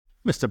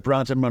Mr.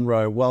 Brandon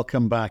Munro,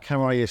 welcome back.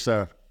 How are you,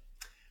 sir?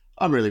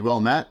 I'm really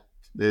well, Matt.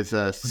 There's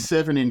a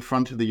 7 in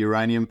front of the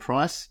uranium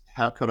price.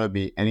 How could I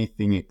be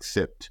anything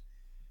except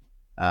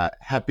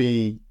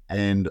happy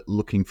and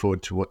looking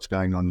forward to what's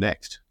going on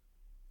next?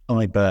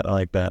 I bet.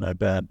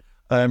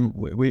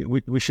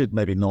 We should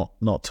maybe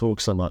not talk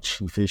so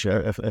much in the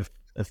future.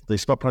 If the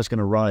spot price is going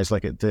to rise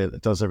like it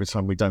does every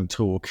time we don't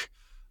talk,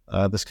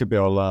 this could be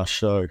our last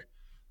show.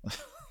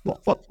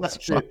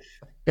 That's it.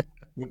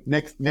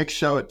 Next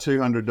show at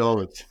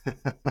 $200.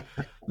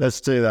 Let's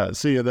do that.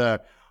 See you there.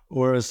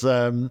 Or as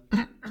one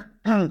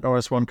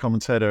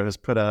commentator has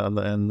put out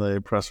in the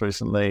press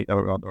recently, is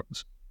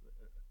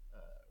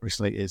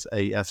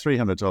a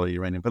 $300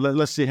 uranium. But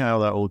let's see how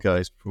that all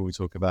goes before we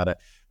talk about it.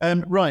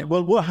 Right.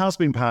 Well, what has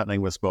been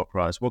happening with spot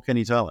price? What can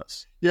you tell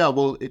us? Yeah,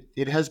 well,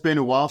 it has been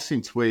a while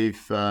since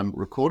we've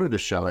recorded a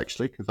show,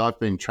 actually, because I've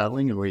been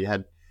traveling and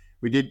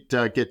we did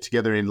get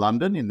together in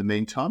London. In the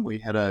meantime, we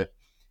had a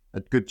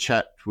good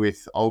chat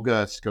with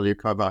Olga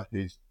Skolyukova,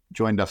 who's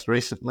joined us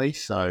recently.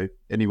 So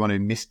anyone who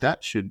missed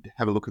that should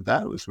have a look at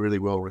that. It was really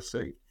well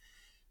received.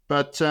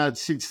 But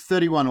since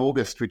 31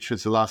 August, which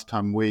was the last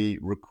time we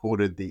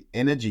recorded the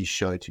energy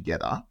show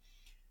together,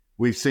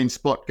 we've seen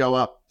spot go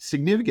up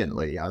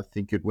significantly. I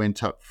think it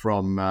went up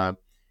from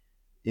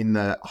in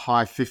the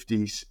high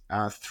 50s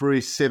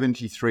through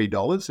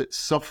 $73. It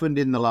softened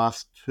in the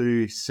last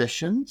two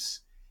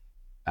sessions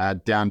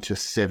down to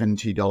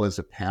 $70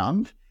 a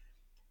pound.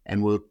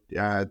 And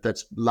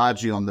that's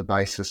largely on the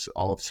basis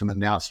of some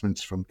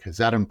announcements from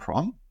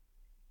Kazatomprom.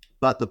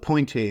 But the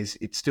point is,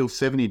 it's still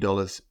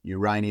 $70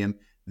 uranium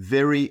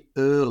very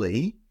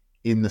early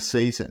in the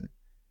season.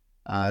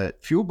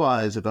 Fuel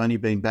buyers have only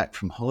been back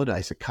from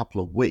holidays a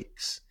couple of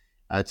weeks.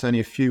 It's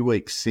only a few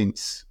weeks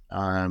since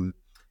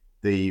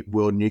the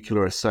World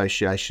Nuclear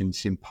Association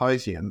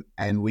Symposium,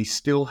 and we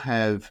still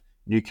have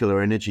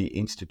Nuclear Energy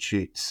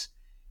Institute's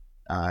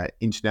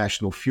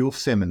International Fuel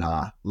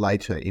Seminar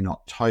later in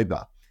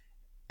October.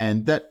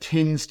 And that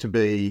tends to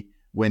be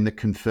when the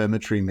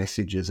confirmatory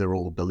messages are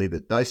all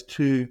delivered. Those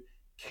two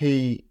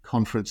key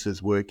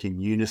conferences work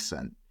in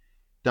unison.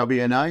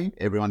 WNA,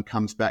 everyone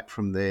comes back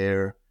from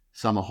their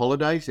summer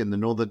holidays in the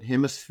Northern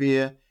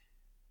Hemisphere.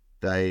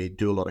 They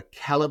do a lot of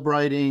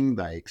calibrating,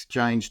 they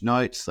exchange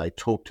notes, they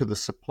talk to the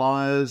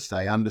suppliers,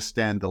 they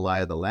understand the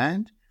lay of the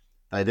land.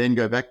 They then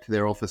go back to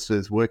their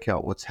offices, work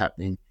out what's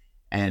happening,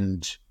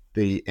 and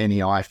the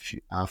NEI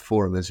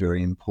forum is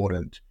very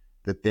important.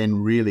 That then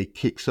really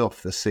kicks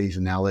off the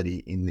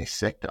seasonality in this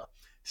sector.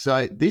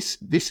 So this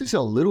is a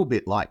little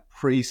bit like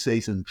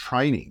pre-season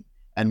training,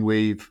 and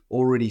we've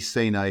already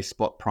seen a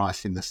spot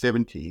price in the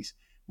 70s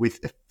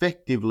with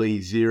effectively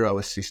zero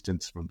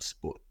assistance from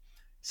spot.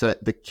 So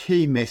the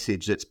key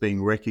message that's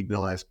being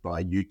recognised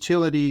by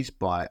utilities,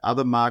 by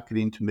other market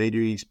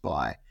intermediaries,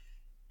 by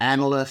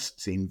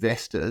analysts,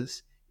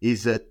 investors,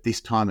 is that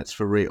this time it's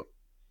for real.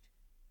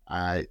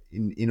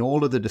 In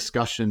all of the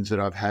discussions that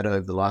I've had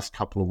over the last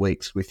couple of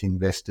weeks with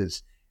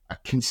investors, a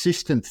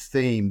consistent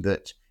theme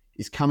that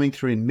is coming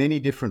through in many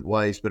different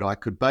ways, but I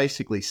could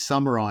basically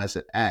summarize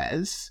it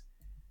as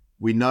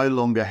we no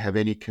longer have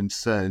any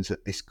concerns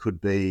that this could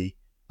be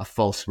a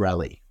false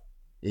rally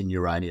in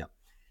uranium.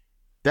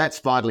 That's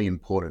vitally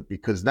important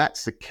because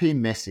that's the key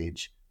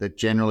message that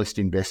generalist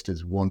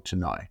investors want to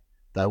know.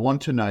 They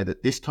want to know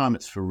that this time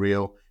it's for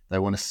real. They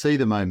want to see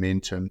the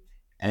momentum.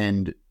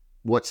 And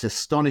what's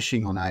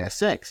astonishing on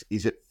ASX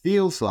is it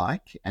feels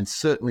like, and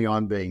certainly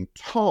I'm being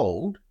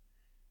told,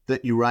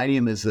 that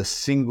uranium is the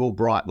single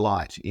bright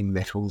light in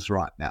metals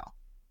right now.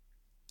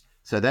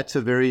 So that's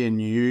a very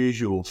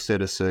unusual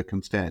set of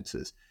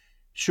circumstances.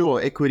 Sure,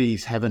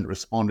 equities haven't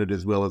responded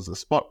as well as the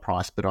spot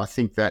price, but I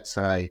think that's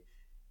a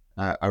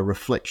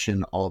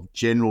reflection of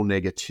general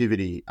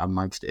negativity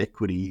amongst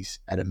equities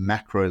at a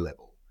macro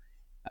level.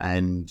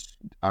 And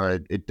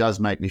it does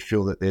make me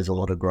feel that there's a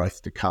lot of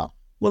growth to come.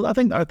 Well, I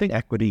think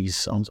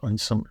equities on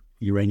some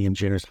uranium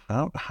generators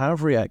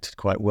have reacted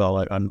quite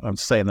well. I'm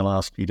saying in the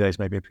last few days,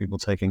 maybe people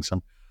taking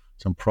some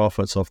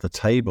profits off the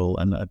table,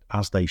 and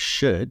as they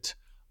should,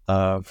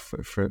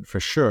 for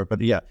sure.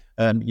 But yeah,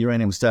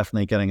 uranium's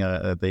definitely getting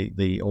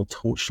the old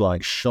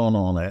torchlight shone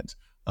on it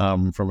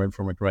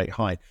from a great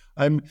height.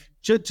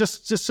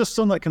 Just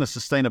on that kind of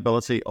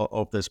sustainability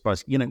of this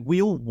price,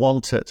 we all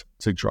want it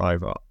to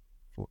drive up.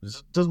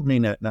 It doesn't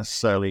mean it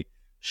necessarily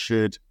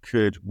should,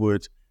 could,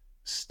 would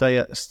stay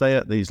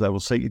at these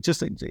levels. So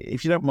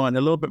if you don't mind,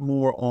 a little bit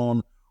more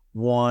on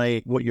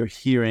what you're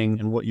hearing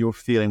and what you're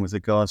feeling with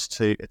regards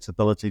to its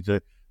ability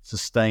to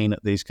sustain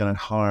at these kind of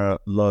higher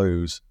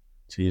lows,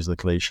 to use the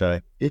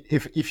cliche.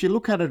 If you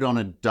look at it on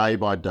a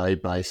day-by-day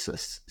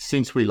basis,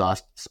 since we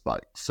last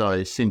spoke,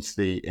 so since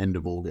the end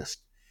of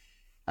August,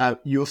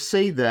 you'll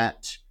see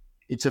that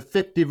it's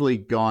effectively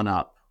gone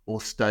up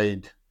or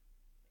stayed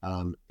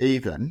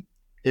even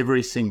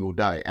every single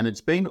day. And it's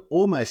been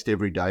almost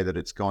every day that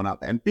it's gone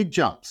up. And big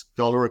jumps,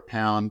 $1 a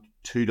pound,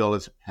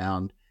 $2 a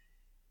pound.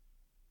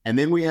 And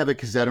then we have a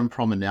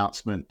Kazatomprom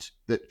announcement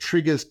that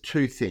triggers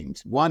two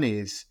things. One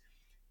is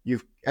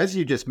as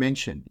you just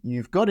mentioned,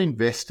 you've got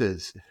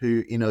investors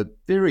who, in a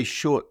very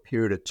short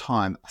period of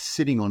time, are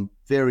sitting on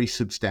very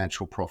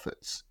substantial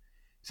profits.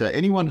 So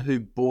anyone who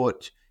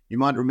bought, you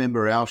might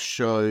remember our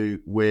show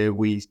where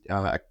we,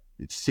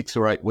 6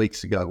 or 8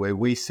 weeks ago, where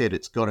we said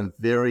it's got a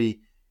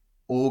very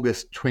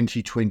August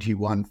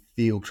 2021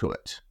 feel to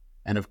it.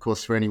 And of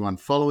course, for anyone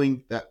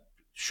following, that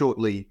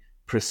shortly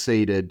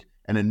preceded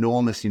an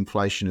enormous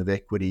inflation of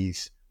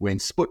equities when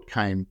Sput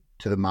came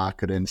to the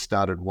market and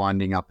started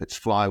winding up its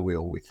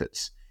flywheel with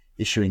its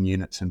issuing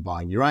units and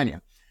buying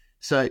uranium.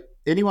 So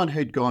anyone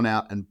who'd gone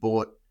out and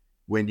bought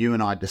when you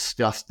and I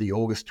discussed the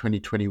August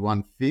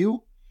 2021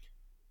 feel,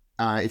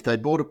 if they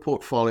bought a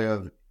portfolio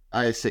of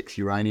ASX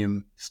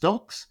uranium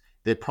stocks,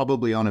 they're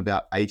probably on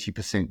about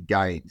 80%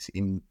 gains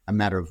in a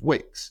matter of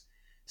weeks.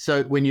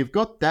 So when you've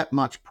got that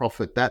much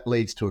profit, that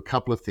leads to a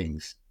couple of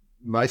things.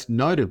 Most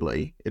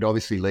notably, it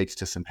obviously leads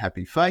to some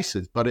happy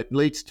faces, but it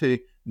leads to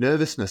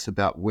nervousness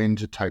about when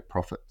to take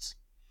profits.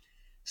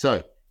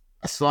 So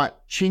a slight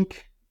chink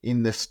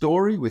in the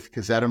story with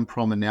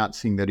Kazatomprom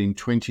announcing that in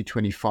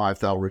 2025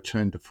 they'll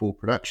return to full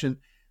production.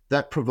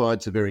 That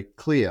provides a very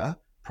clear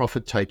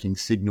profit-taking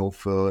signal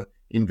for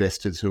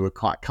investors who are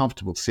quite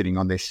comfortable sitting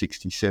on their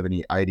 60,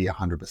 70, 80,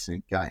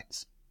 100%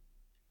 gains.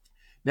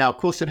 Now, of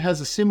course, it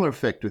has a similar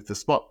effect with the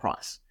spot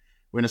price.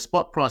 When a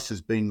spot price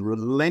has been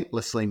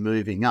relentlessly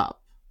moving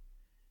up,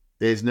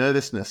 there's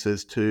nervousness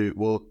as to,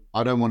 well,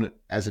 I don't want to,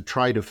 as a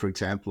trader, for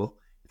example,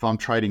 if I'm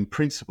trading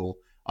principal,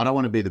 I don't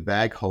want to be the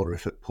bag holder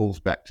if it pulls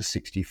back to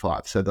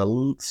 65. So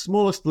the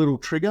smallest little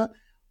trigger,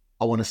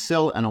 I want to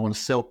sell, and I want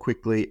to sell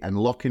quickly and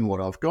lock in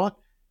what I've got,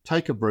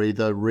 take a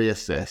breather,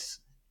 reassess,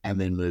 and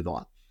then move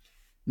on.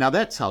 Now,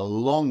 that's a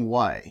long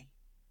way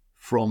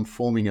from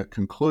forming a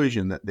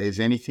conclusion that there's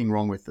anything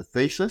wrong with the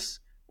thesis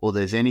or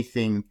there's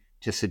anything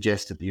to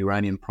suggest that the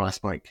uranium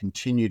price might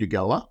continue to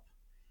go up.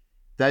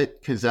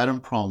 That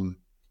Kazatomprom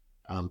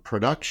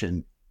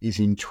production is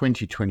in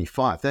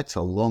 2025. That's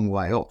a long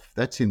way off.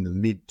 That's in the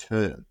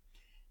midterm.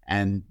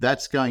 And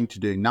that's going to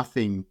do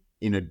nothing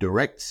in a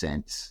direct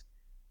sense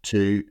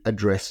to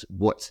address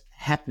what's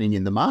happening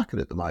in the market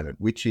at the moment,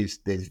 which is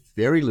there's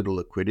very little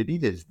liquidity,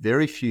 there's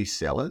very few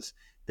sellers,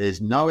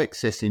 there's no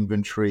excess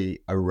inventory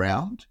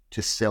around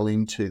to sell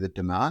into the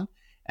demand,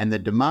 and the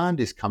demand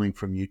is coming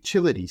from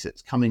utilities,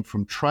 it's coming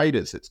from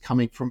traders, it's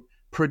coming from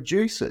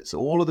producers.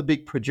 All of the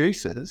big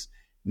producers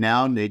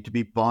now need to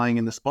be buying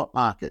in the spot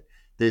market.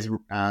 There's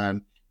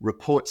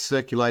reports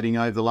circulating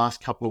over the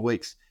last couple of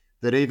weeks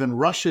that even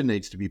Russia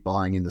needs to be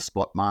buying in the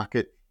spot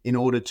market in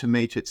order to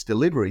meet its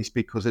deliveries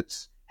because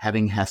it's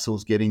having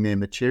hassles getting their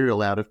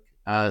material out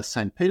of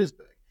St.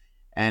 Petersburg.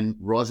 And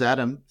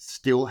Rosatom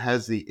still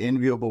has the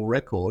enviable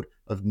record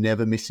of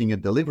never missing a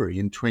delivery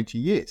in 20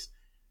 years.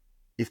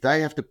 If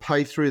they have to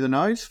pay through the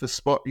nose for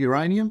spot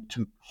uranium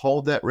to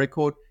hold that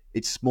record,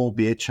 it's small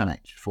beer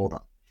change for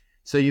them.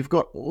 So you've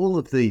got all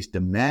of these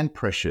demand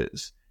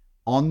pressures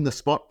on the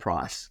spot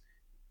price.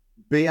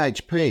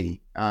 BHP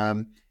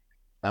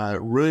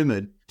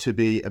rumoured to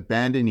be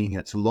abandoning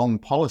its long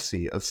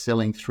policy of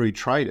selling through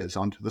traders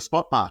onto the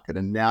spot market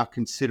and now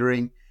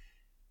considering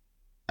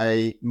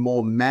a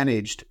more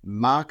managed,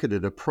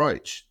 marketed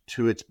approach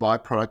to its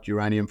byproduct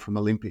uranium from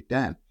Olympic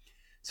Dam.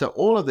 So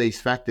all of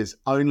these factors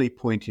only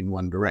point in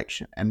one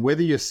direction. And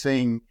whether you're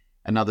seeing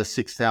another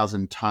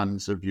 6,000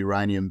 tonnes of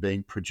uranium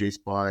being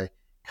produced by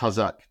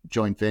Kazakh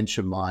joint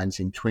venture mines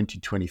in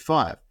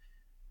 2025,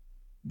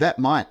 that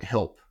might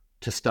help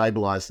to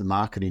stabilise the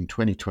market in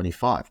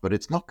 2025, but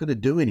it's not going to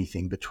do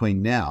anything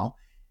between now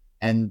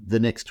and the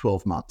next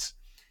 12 months.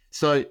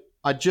 So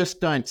I just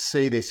don't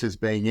see this as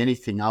being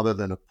anything other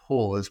than a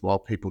pause while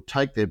people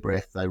take their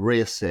breath, they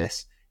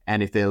reassess,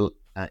 and if they're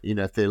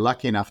if they're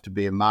lucky enough to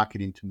be a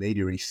market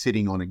intermediary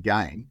sitting on a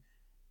gain,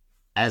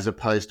 as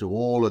opposed to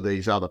all of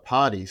these other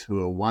parties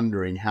who are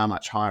wondering how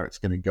much higher it's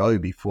going to go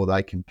before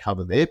they can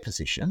cover their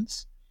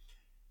positions,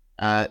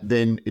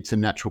 then it's a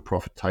natural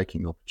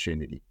profit-taking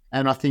opportunity.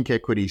 And I think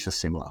equities are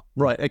similar.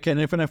 Right. Okay.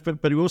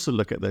 But you also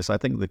look at this, I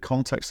think the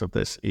context of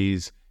this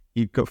is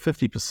you've got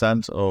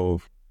 50%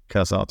 of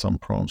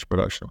Kazatomprom's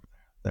production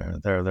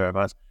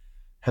thereabouts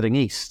heading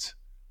east.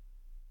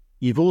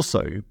 You've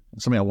also,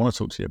 something I want to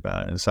talk to you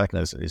about in a second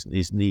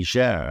is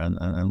Niger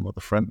and what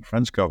the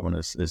French government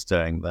is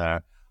doing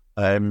there.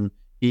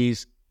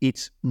 Is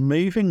it's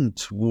moving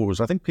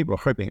towards, I think people are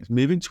hoping it's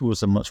moving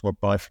towards a much more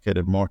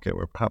bifurcated market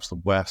where perhaps the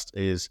West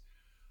is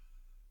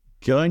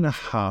going to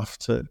have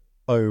to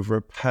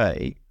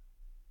overpay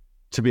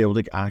to be able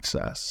to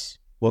access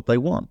what they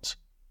want,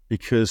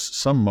 because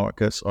some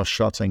markets are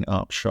shutting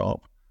up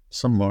shop,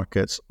 some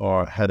markets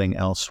are heading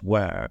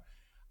elsewhere,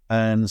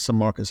 and some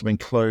markets have been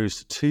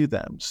closed to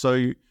them.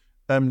 So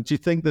do you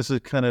think there's a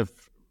kind of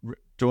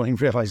dawning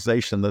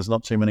realization there's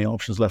not too many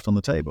options left on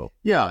the table?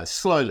 Yeah,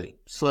 slowly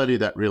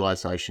that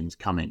realization's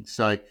coming.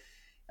 So,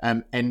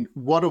 and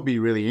what'll be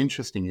really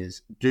interesting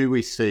is, do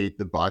we see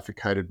the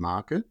bifurcated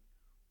market,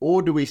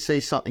 or do we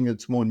see something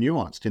that's more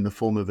nuanced in the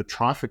form of a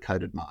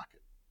trifurcated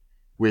market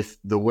with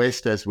the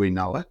West as we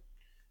know it,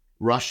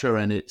 Russia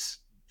and its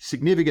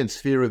significant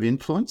sphere of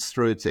influence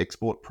through its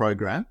export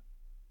program,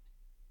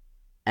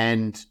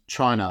 and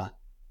China,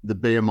 the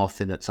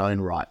behemoth in its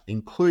own right,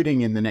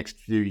 including in the next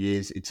few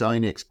years its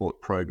own export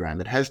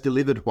program. It has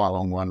delivered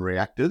Hualong-1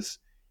 reactors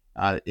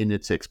in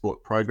its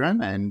export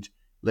program, and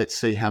let's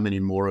see how many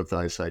more of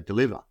those they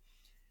deliver.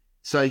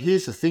 So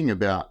here's the thing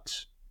about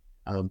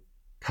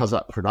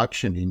Kazakh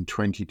production in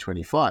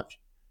 2025.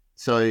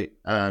 So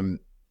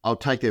I'll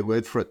take their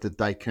word for it that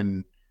they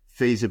can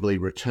feasibly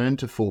return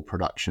to full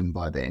production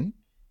by then.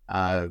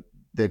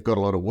 They've got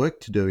a lot of work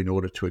to do in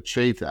order to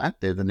achieve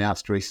that. They've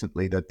announced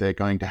recently that they're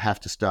going to have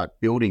to start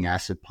building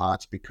acid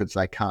plants because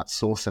they can't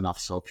source enough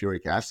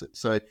sulfuric acid.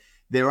 So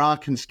there are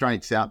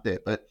constraints out there,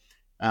 but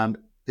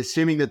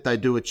assuming that they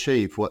do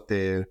achieve what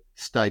their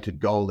stated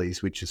goal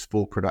is, which is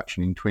full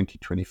production in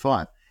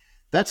 2025,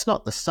 that's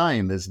not the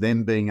same as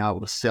them being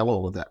able to sell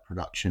all of that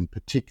production,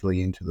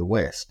 particularly into the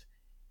West,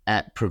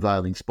 at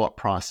prevailing spot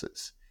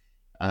prices.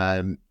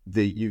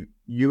 The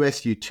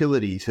US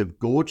utilities have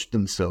gorged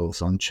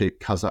themselves on cheap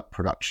Kazakh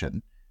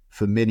production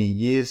for many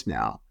years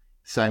now.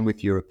 Same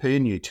with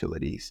European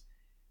utilities.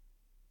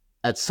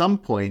 At some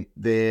point,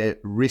 their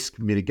risk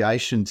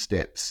mitigation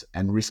steps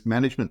and risk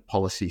management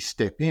policies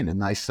step in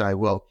and they say,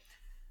 well,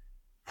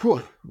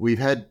 we've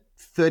had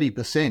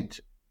 30%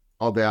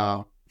 of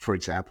our, for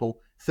example,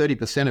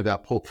 30% of our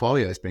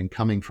portfolio has been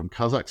coming from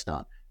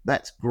Kazakhstan.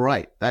 That's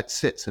great. That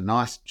sets a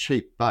nice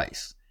cheap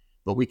base.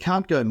 But we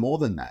can't go more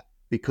than that.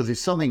 Because if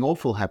something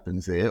awful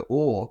happens there,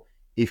 or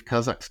if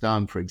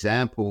Kazakhstan, for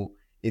example,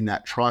 in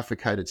that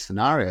trifurcated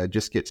scenario,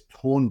 just gets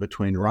torn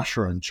between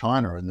Russia and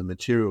China and the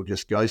material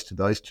just goes to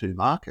those two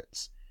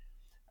markets,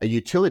 a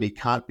utility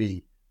can't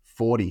be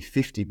 40,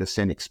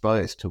 50%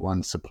 exposed to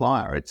one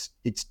supplier.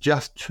 It's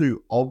just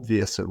too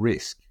obvious a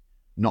risk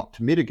not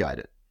to mitigate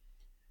it.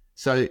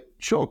 So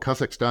sure,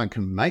 Kazakhstan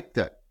can make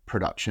that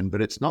production,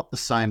 but it's not the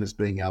same as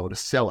being able to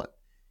sell it.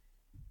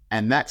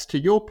 And that's to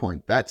your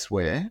point. That's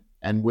where...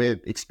 and we're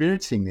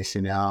experiencing this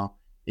in our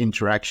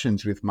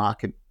interactions with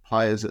market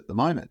players at the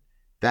moment.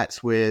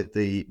 That's where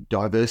the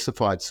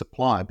diversified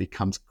supply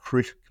becomes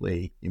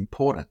critically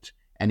important,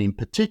 and in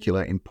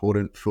particular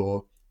important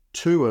for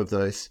two of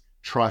those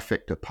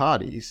trifecta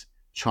parties,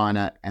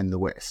 China and the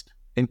West.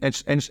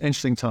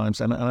 Interesting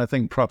times, and I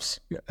think perhaps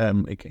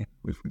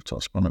we've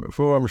touched upon it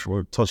before. I'm sure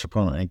we'll touch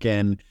upon it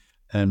again.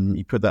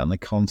 You put that in the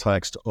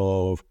context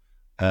of,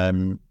 we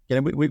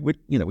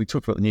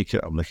talked about the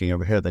nuclear. I'm looking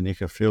over here, the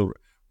nuclear fuel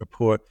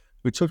report.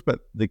 We talked about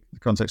the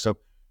context of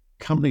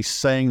companies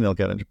saying they'll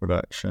get into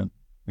production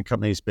and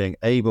companies being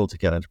able to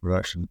get into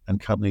production and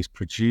companies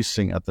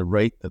producing at the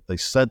rate that they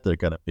said they're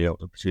going to be able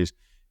to produce.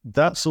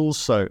 That's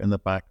also in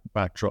the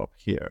backdrop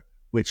here,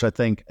 which I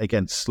think,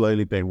 again,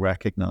 slowly being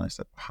recognized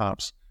that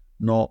perhaps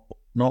not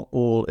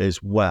all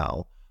is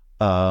well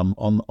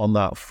on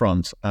that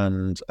front.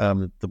 And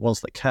the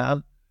ones that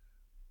can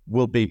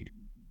will be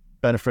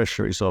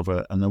beneficiaries of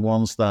it, and the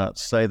ones that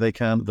say they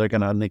can, they're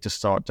going to need to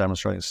start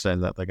demonstrating, saying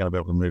that they're going to be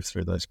able to move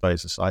through those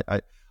spaces.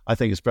 I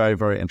think it's very,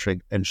 very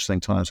interesting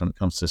times when it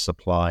comes to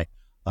supply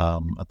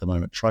at the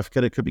moment.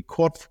 Trifurcated could be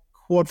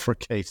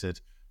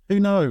quadricated. Who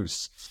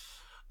knows?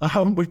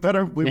 We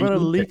better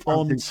leap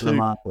on to the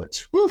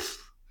markets.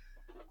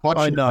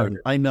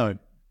 I know.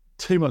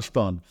 Too much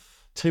fun.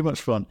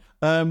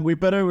 We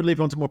better leap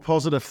on to more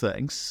positive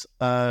things.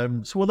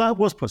 That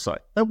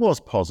was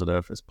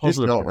positive. It's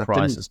positive for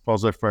price. It's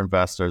positive for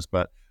investors,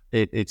 but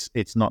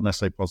it's not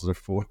necessarily positive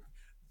for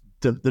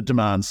the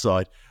demand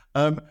side.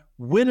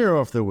 Winner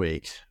of the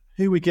week.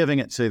 Who are we giving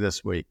it to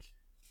this week?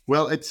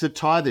 Well, it's a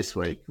tie this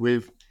week.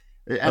 It's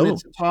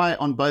a tie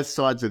on both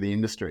sides of the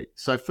industry.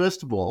 So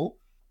first of all,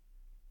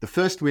 the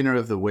first winner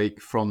of the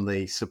week from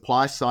the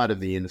supply side of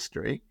the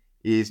industry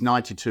is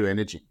 92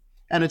 Energy.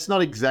 And it's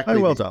not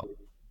exactly... well done.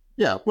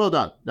 Yeah, well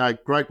done. No,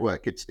 great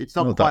work. It's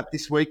not well quite done.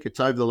 This week. It's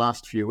over the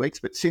last few weeks,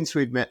 but since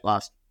we've met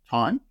last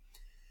time.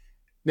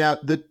 Now,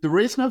 the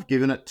reason I've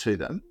given it to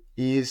them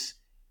is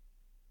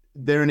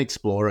they're an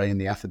explorer in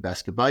the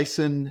Athabasca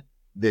Basin.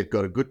 They've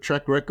got a good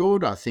track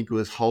record. I think it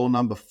was hole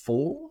number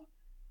 4.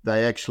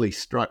 They actually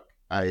struck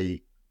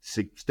a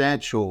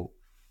substantial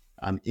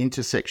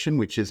intersection,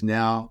 which is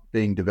now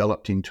being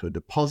developed into a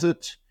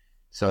deposit.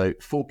 So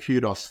full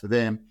kudos for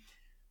them.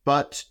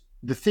 But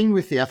the thing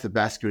with the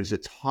Athabasca is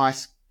it's high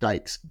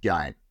stakes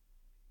game.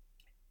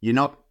 You're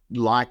not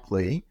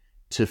likely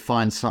to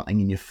find something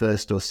in your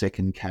first or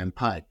second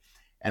campaign.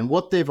 And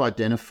what they've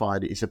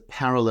identified is a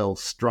parallel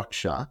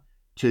structure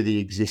to the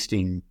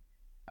existing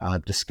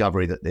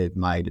discovery that they've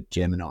made at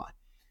Gemini.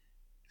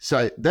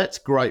 So that's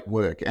great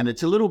work. And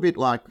it's a little bit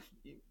like,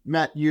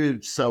 Matt,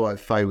 you're so au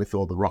fait with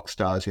all the rock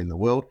stars in the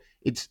world.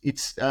 It's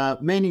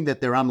meaning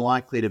that they're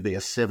unlikely to be a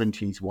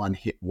 70s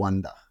one-hit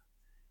wonder.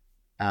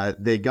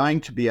 They're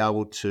going to be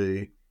able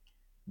to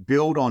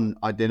build on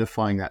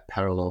identifying that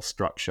parallel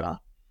structure,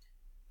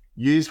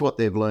 use what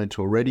they've learned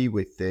already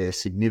with their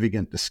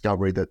significant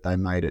discovery that they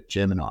made at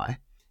Gemini,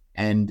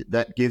 and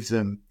that gives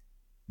them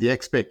the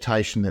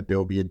expectation that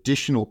there'll be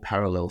additional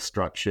parallel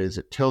structures.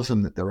 It tells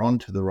them that they're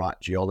onto the right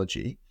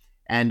geology,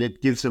 and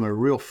it gives them a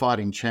real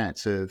fighting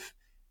chance of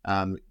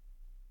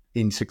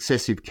in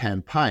successive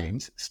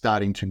campaigns,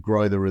 starting to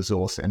grow the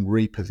resource and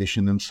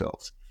reposition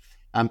themselves.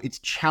 It's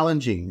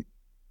challenging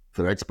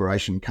for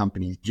exploration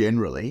companies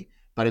generally,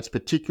 but it's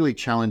particularly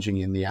challenging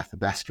in the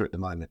Athabasca at the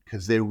moment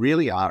because there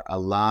really are a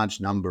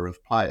large number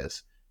of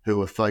players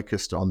who are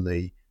focused on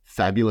the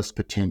fabulous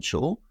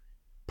potential,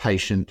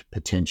 patient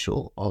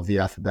potential of the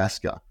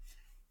Athabasca.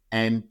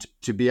 And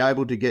to be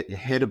able to get your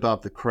head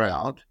above the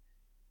crowd,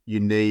 you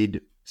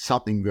need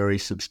something very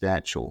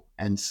substantial.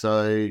 And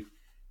so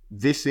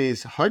this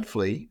is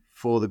hopefully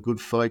for the good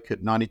folk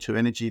at 92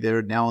 Energy.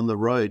 They're now on the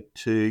road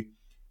to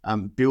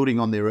building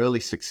on their early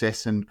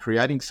success and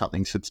creating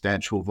something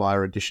substantial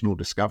via additional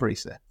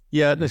discoveries there.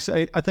 Yeah,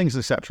 I think it's an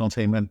exceptional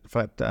team. In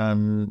fact,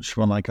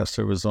 Siobhan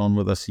Lancaster was on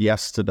with us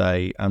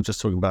yesterday.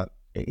 Just talking about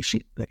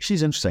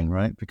she's interesting,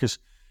 right? Because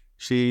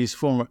she's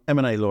former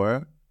M&A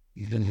lawyer.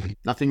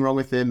 Nothing wrong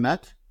with them,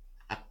 Matt.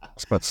 I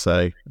was about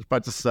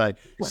to say.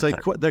 So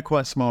they're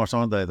quite smart,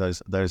 aren't they?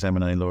 Those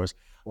M&A lawyers.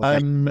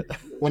 Well,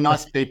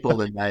 nice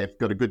people, and they've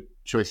got a good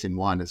choice in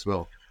wine as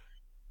well.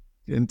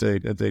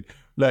 Indeed.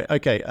 Look,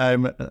 okay,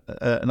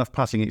 enough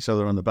patting each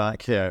other on the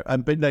back here.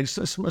 But no, a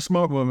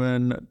smart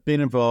woman, being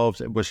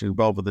involved, was she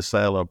involved with the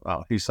sale of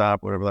Husab,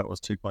 whatever that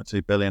was,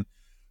 2.2 billion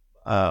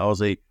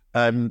Aussie.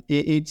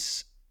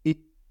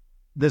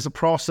 There's a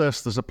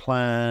process, there's a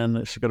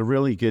plan. She's got a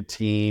really good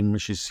team.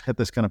 She's hit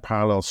this kind of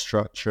parallel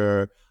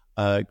structure.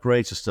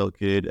 Grades are still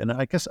good, and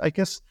I guess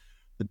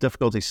the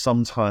difficulty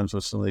sometimes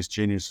with some of these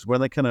juniors is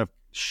when they kind of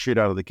shoot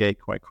out of the gate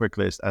quite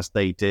quickly, as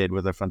they did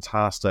with a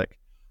fantastic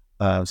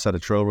set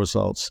of drill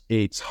results.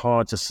 It's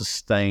hard to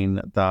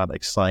sustain that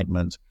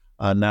excitement.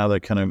 Now they're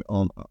kind of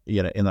on,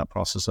 in that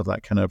process of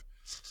that kind of,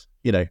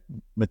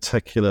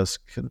 meticulous,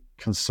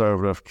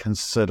 conservative,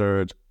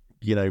 considered,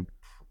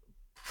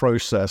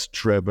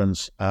 process-driven,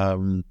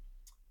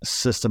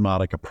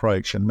 systematic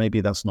approach, and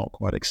maybe that's not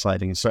quite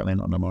exciting. It's certainly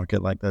not in a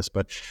market like this,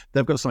 but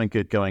they've got something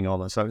good going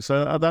on. So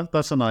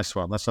that's a nice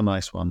one. That's a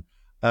nice one.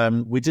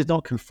 We did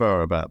not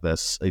confer about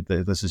this.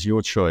 This is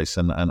your choice,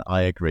 and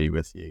I agree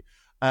with you.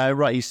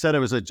 Right, you said it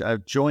was a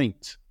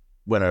joint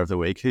winner of the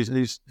week. Who's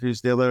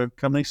the other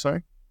company?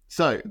 Sorry.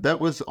 So that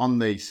was on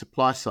the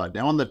supply side.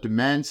 Now on the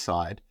demand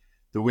side,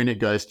 the winner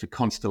goes to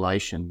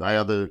Constellation. They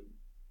are the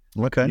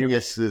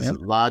US's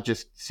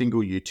largest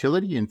single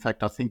utility. In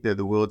fact, I think they're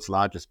the world's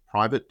largest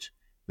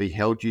privately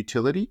held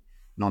utility,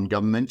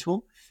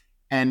 non-governmental.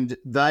 And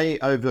they,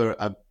 over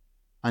an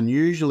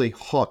unusually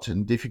hot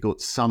and difficult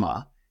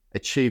summer,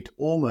 achieved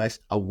almost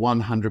a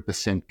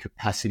 100%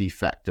 capacity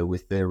factor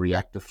with their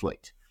reactor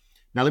fleet.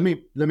 Now, let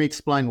me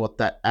explain what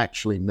that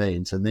actually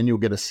means, and then you'll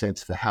get a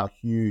sense for how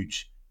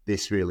huge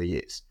this really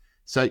is.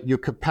 So your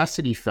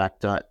capacity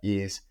factor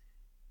is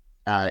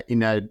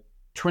in a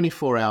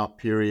 24-hour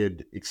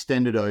period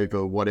extended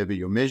over whatever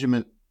your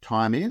measurement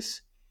time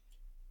is,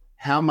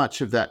 how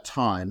much of that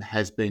time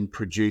has been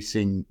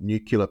producing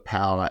nuclear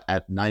power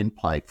at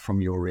nameplate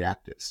from your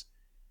reactors.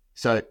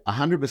 So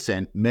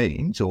 100%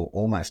 means, or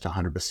almost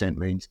 100%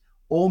 means,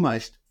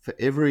 almost for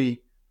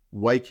every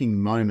waking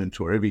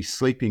moment or every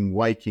sleeping,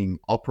 waking,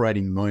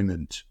 operating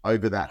moment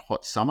over that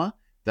hot summer,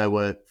 they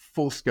were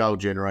full-scale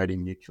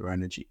generating nuclear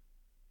energy.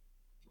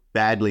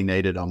 Badly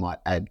needed, I might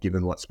add,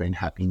 given what's been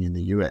happening in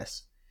the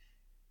US.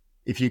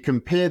 If you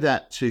compare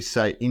that to,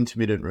 say,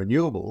 intermittent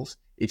renewables,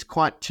 it's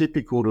quite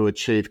typical to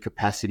achieve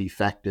capacity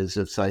factors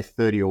of, say,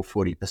 30 or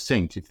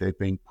 40% if they've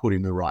been put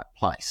in the right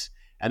place.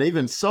 And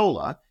even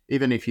solar,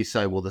 even if you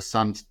say, well, the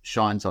sun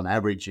shines on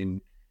average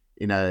in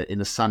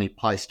a sunny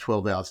place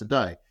 12 hours a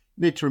day,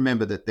 you need to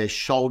remember that there's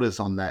shoulders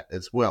on that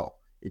as well.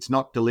 It's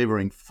not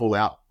delivering full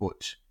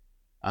output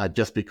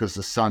just because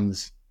the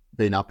sun's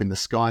been up in the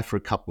sky for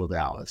a couple of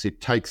hours.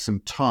 It takes some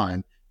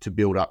time to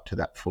build up to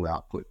that full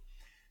output.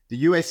 The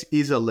US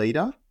is a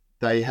leader.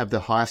 They have the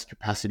highest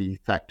capacity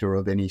factor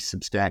of any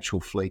substantial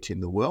fleet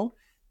in the world,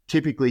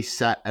 typically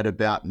sat at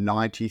about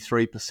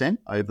 93%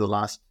 over the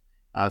last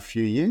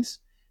few years.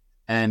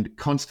 And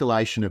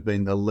Constellation have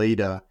been the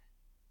leader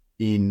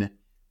in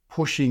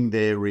pushing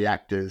their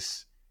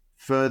reactors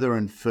further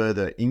and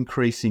further,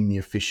 increasing the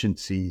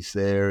efficiencies.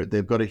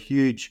 They've got a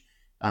huge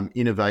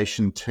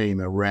innovation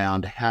team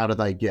around how do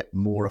they get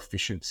more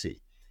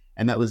efficiency.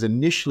 And that was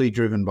initially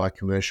driven by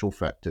commercial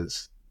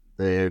factors.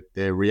 Their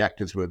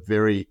reactors were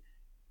very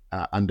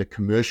under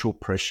commercial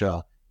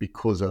pressure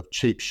because of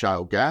cheap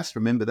shale gas.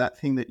 Remember that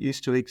thing that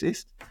used to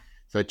exist?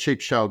 So cheap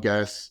shale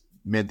gas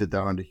meant that they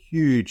were under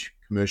huge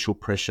commercial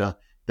pressure.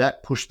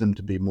 That pushed them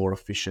to be more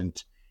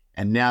efficient.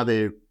 And now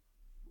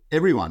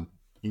everyone,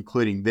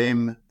 including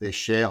them, their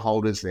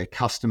shareholders, their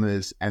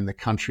customers, and the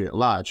country at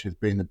large, has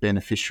been the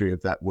beneficiary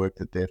of that work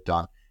that they've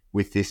done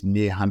with this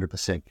near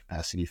 100%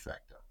 capacity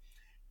factor.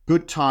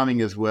 Good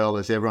timing as well,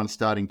 as everyone's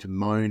starting to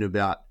moan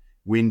about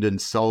wind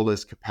and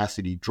solar's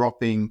capacity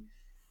dropping.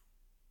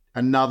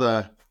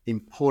 Another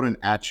important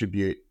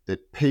attribute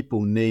that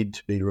people need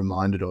to be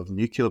reminded of,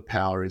 nuclear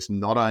power is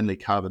not only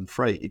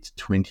carbon-free, it's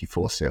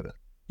 24/7.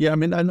 Yeah, I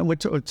mean, and we're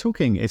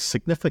talking, it's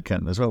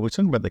significant as well. We're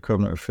talking about the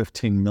equivalent of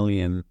 15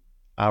 million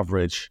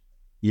average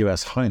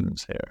US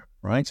homes here,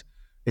 right?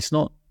 It's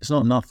not It's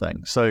not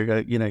nothing. So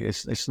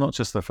it's not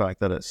just the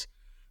fact that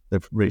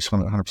they've reached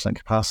 100%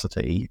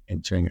 capacity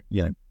during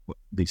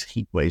these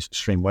heat waves,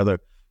 extreme weather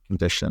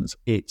conditions.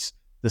 It's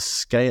the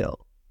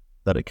scale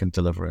that it can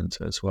deliver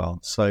into as well.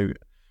 So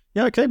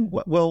yeah, okay.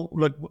 Well,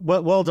 look,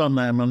 well done,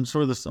 them. I'm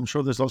sure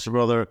there's lots of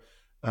other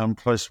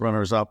close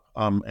runners up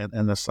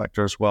in this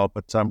sector as well.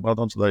 But well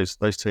done to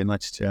those two: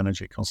 92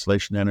 Energy,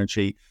 Constellation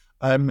Energy,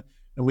 and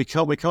we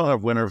can't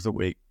have winner of the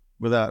week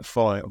without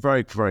following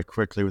very, very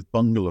quickly with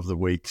bungle of the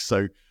week.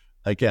 So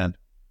again,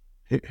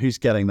 who's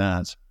getting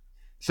that?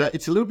 So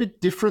it's a little bit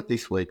different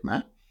this week,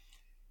 Matt.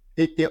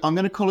 I'm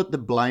going to call it the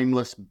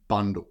blameless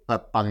bungle.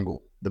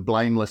 The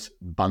blameless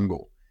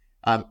bungle.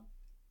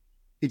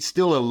 It's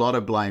still a lot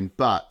of blame,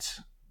 but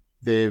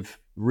they've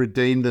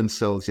redeemed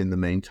themselves in the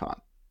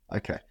meantime.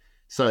 Okay,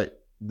 so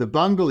the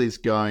bungle is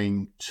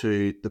going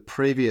to the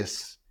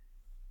previous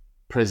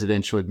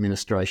presidential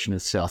administration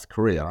of South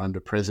Korea under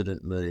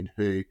President Moon,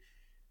 who,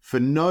 for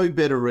no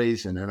better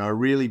reason, and I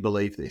really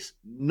believe this,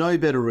 no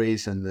better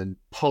reason than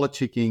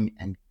politicking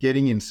and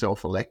getting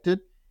himself elected,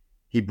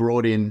 he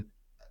brought in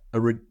a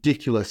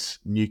ridiculous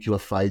nuclear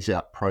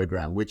phase-out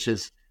program, which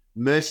has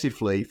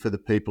mercifully, for the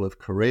people of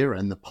Korea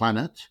and the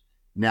planet,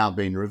 now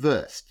been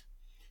reversed.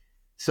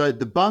 So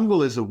the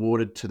bungle is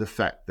awarded to the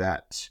fact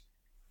that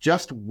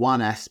just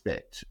one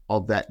aspect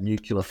of that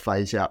nuclear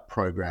phase-out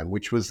program,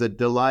 which was the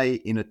delay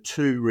in a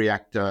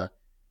 2-reactor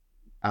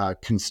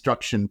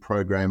construction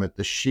program at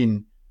the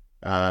Shin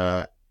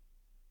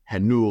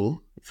Hanul,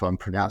 if I'm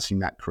pronouncing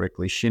that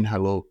correctly, Shin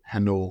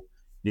Hanul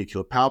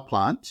nuclear power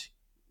plant.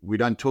 We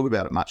don't talk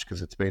about it much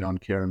because it's been on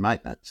care and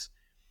maintenance.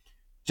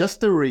 Just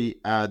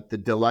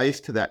the delays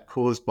to that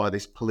caused by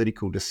this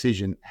political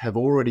decision have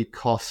already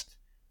cost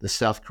the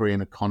South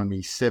Korean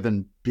economy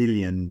 $7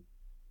 billion.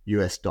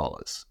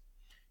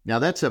 Now,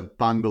 that's a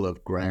bungle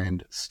of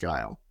grand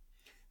scale.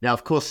 Now,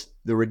 of course,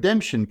 the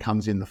redemption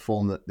comes in the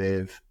form that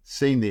they've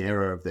seen the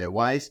error of their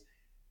ways.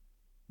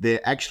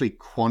 They're actually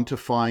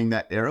quantifying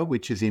that error,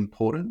 which is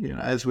important.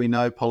 As we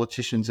know,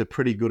 politicians are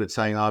pretty good at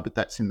saying, but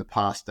that's in the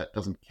past, that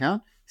doesn't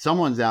count.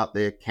 Someone's out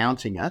there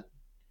counting it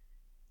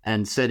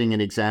and setting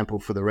an example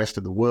for the rest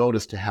of the world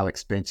as to how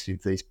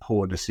expensive these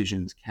poor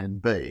decisions can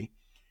be.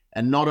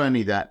 And not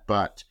only that,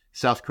 but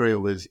South Korea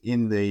was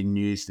in the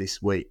news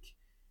this week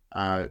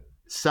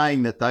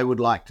saying that they would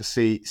like to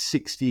see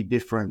 60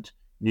 different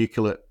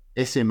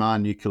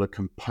SMR nuclear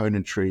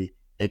componentry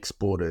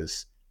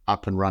exporters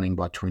up and running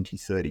by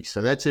 2030.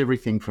 So that's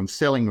everything from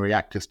selling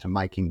reactors to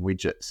making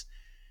widgets.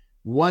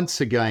 Once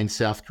again,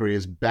 South Korea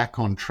is back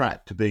on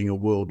track to being a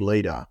world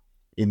leader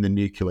in the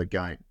nuclear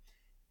game.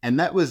 And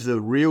that was the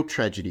real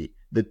tragedy,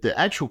 that the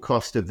actual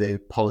cost of their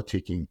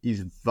politicking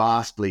is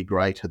vastly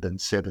greater than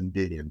 $7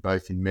 billion,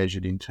 both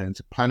measured in terms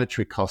of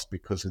planetary cost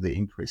because of the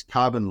increased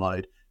carbon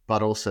load,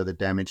 but also the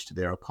damage to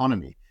their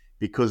economy,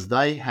 because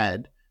they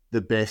had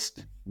the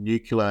best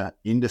nuclear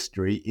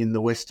industry in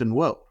the Western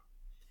world.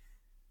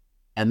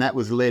 And that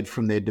was led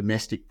from their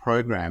domestic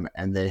program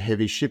and their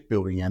heavy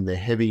shipbuilding and their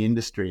heavy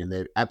industry and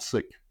their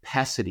absolute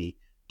capacity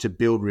to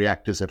build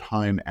reactors at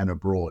home and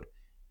abroad.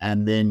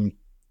 And then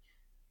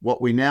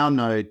what we now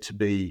know to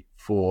be,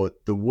 for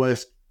the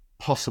worst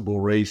possible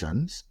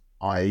reasons,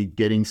 i.e.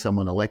 getting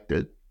someone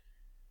elected,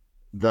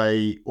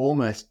 they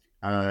almost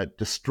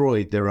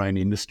destroyed their own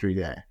industry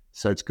there.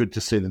 So it's good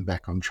to see them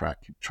back on track,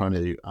 trying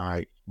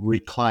to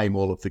reclaim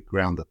all of the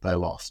ground that they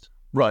lost.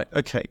 Right.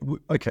 Okay.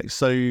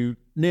 So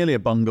nearly a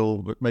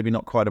bungle, but maybe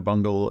not quite a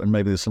bungle, and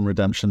maybe there's some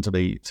redemption to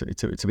be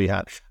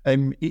had.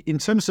 In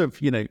terms of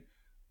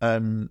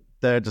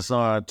their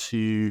desire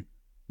to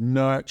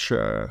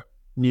nurture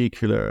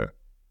nuclear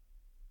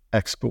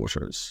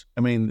exporters,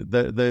 I mean,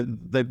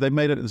 they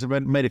made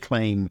a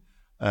claim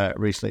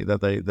recently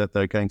that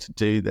they're going to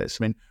do this.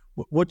 I mean,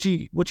 what do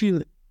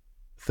you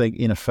think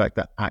in effect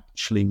that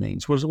actually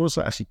means? What does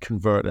that actually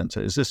convert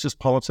into? Is this just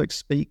politics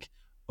speak,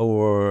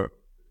 or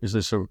is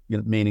this a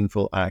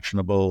meaningful,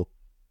 actionable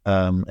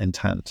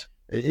intent?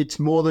 It's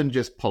more than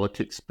just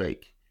politics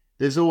speak.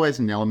 There's always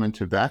an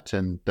element of that,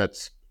 and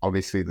that's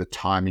obviously the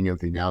timing of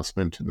the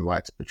announcement and the way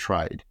it's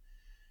portrayed.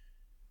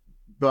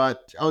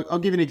 But I'll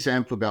give an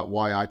example about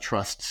why I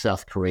trust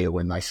South Korea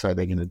when they say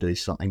they're going to do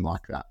something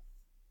like that.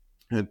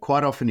 And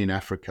quite often in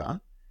Africa,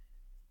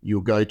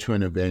 you'll go to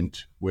an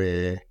event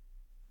where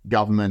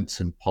governments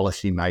and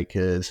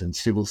policymakers and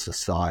civil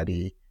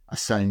society are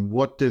saying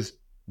what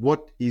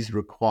is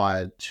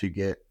required to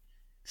get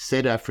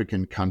said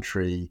African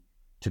country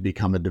to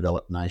become a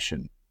developed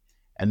nation.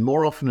 And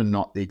more often than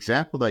not, the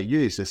example they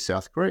use is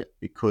South Korea,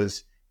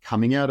 because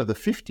coming out of the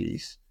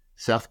 50s,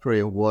 South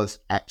Korea was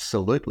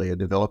absolutely a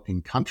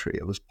developing country.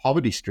 It was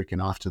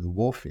poverty-stricken after the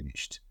war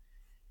finished.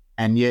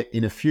 And yet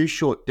in a few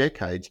short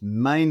decades,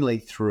 mainly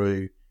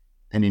through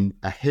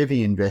a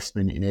heavy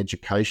investment in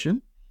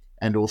education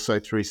and also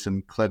through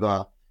some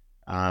clever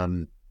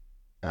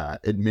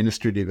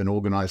administrative and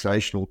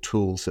organizational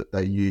tools that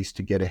they use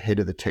to get ahead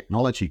of the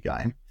technology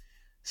game,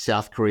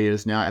 South Korea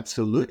is now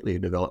absolutely a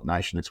developed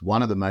nation. It's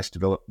one of the most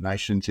developed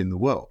nations in the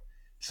world.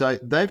 So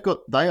they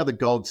are the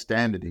gold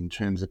standard in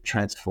terms of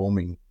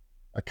transforming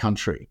a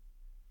country.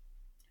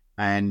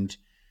 And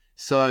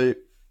so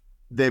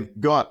they've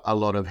got a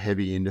lot of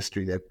heavy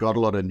industry. They've got a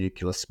lot of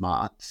nuclear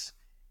smarts.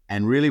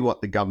 And really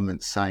what the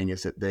government's saying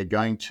is that they're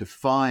going to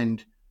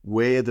find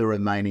where the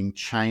remaining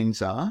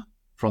chains are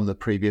from the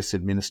previous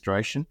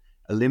administration,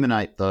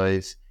 eliminate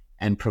those,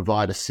 and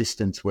provide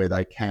assistance where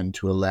they can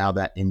to allow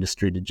that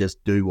industry to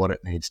just do what it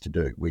needs to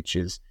do, which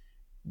is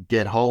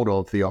get hold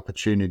of the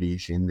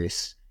opportunities in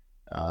this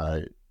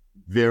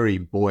very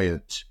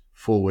buoyant,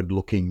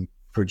 forward-looking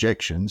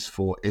projections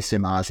for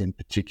SMRs in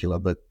particular,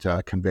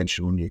 but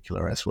conventional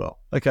nuclear as well.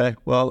 Okay,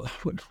 well,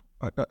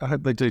 I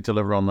hope they do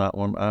deliver on that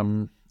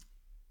one.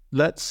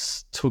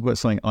 Let's talk about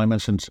something I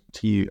mentioned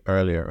to you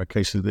earlier.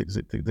 Okay, so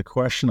the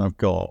question I've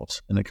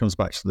got, and it comes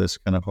back to this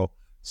kind of whole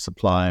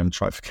supply and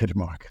trifurcated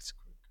markets,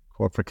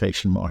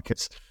 qualification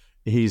markets,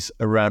 is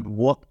around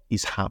what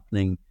is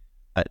happening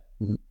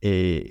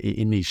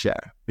in Niger,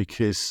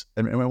 because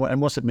and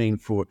what's it mean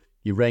for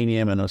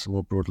uranium and also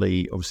more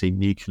broadly, obviously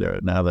nuclear.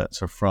 Now that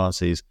sort of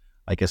France is,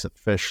 I guess,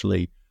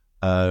 officially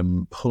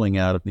pulling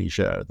out of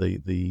Niger,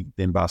 the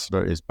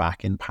ambassador is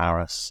back in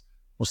Paris.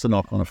 What's the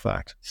knock-on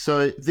effect?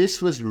 So this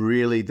was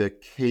really the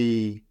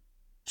key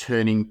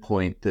turning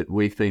point that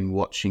we've been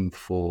watching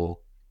for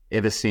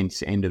ever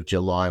since end of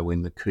July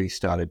when the coup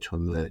started to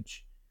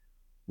emerge.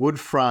 Would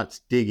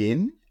France dig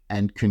in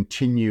and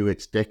continue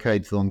its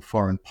decades-long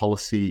foreign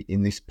policy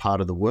in this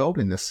part of the world,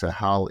 in the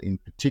Sahel in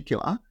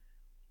particular,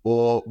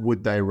 or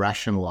would they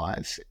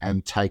rationalise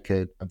and take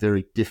a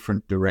very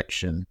different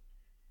direction,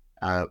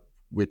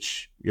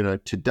 which,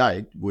 to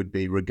date would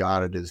be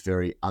regarded as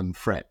very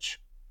un-French?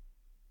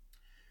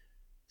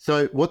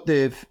 So what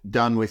they've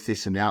done with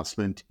this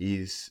announcement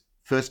is,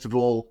 first of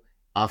all,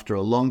 after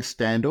a long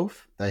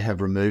standoff, they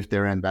have removed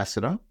their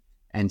ambassador.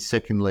 And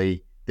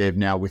secondly, they've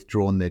now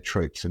withdrawn their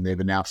troops, and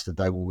they've announced that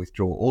they will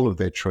withdraw all of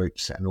their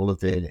troops and all of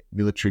their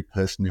military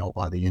personnel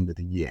by the end of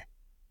the year.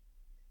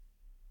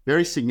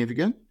 Very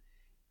significant.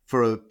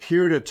 For a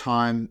period of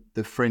time,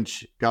 the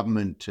French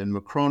government and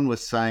Macron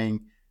was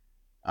saying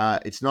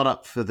it's not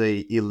up for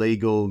the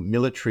illegal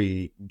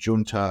military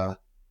junta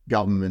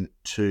government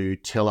to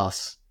tell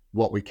us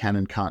what we can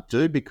and can't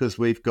do, because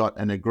we've got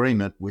an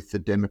agreement with the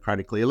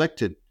democratically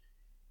elected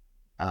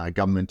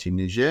government in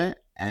Niger,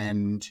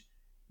 and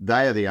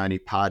they are the only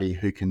party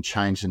who can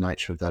change the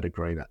nature of that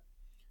agreement.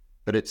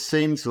 But it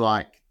seems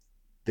like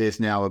there's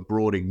now a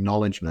broad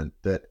acknowledgement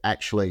that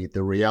actually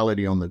the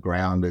reality on the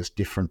ground is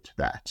different to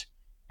that,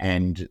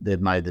 and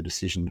they've made the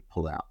decision to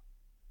pull out.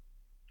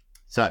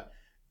 So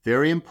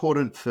very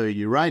important for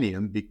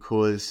uranium,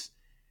 because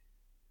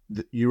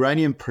the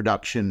uranium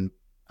production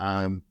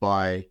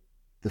by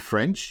the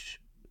French,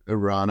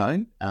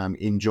 Urano,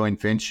 in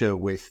joint venture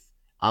with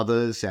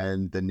others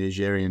and the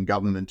Nigerian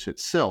government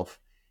itself,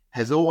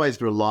 has always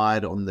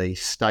relied on the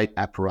state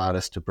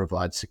apparatus to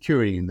provide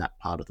security in that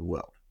part of the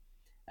world.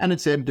 And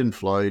it's ebbed and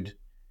flowed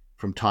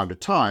from time to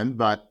time,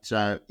 but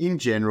in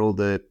general,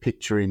 the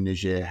picture in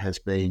Niger has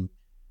been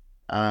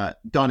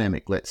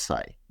dynamic, let's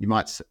say. You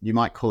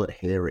might call it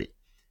hairy.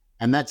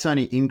 And that's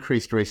only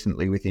increased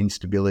recently with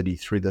instability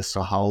through the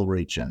Sahel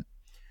region.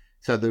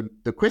 So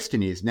the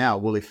question is now,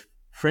 well, if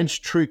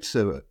French troops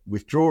are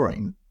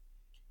withdrawing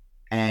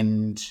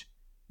and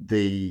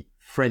the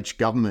French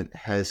government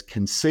has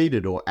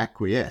conceded or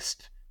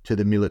acquiesced to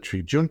the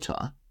military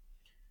junta,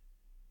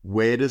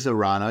 where does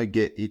Urano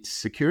get its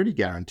security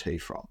guarantee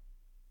from?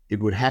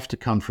 It would have to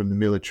come from the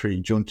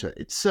military junta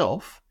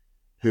itself,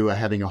 who are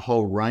having a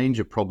whole range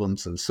of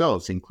problems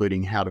themselves,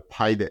 including how to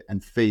pay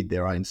and feed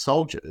their own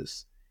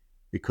soldiers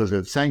because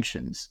of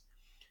sanctions.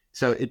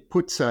 So it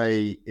puts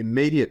a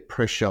immediate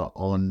pressure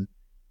on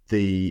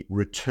the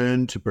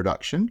return to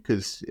production,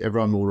 because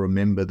everyone will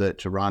remember that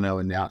Urano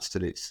announced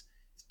that it's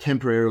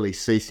temporarily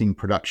ceasing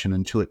production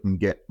until it can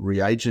get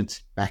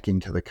reagents back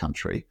into the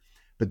country.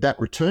 But that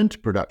return to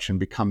production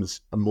becomes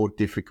a more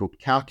difficult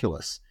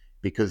calculus,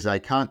 because they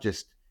can't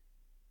just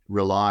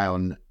rely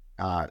on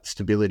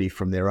stability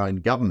from their own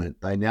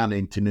government. They now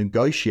need to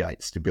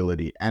negotiate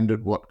stability, and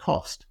at what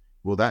cost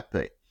will that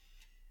be?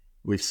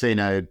 We've seen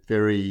a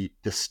very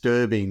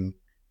disturbing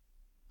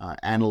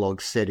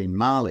analogue set in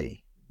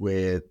Mali,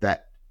 where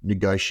that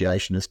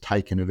negotiation has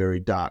taken a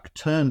very dark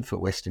turn for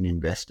Western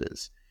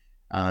investors.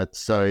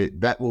 So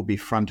that will be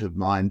front of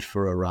mind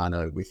for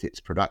Urano with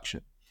its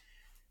production.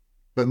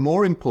 But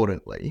more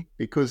importantly,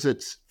 because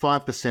it's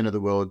 5% of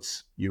the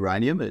world's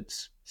uranium,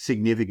 it's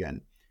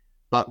significant.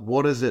 But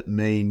what does it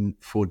mean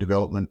for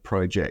development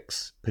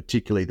projects,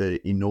 particularly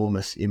the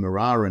enormous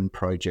Imararan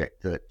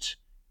project that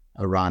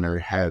Urano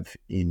have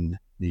in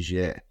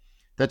Niger?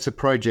 That's a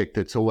project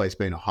that's always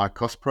been a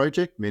high-cost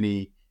project.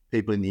 Many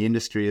people in the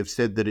industry have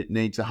said that it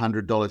needs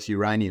 $100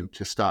 uranium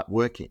to start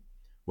working.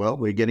 Well,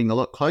 we're getting a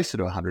lot closer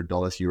to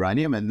 $100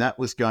 uranium, and that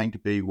was going to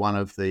be one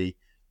of the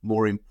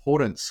more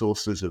important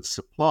sources of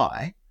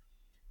supply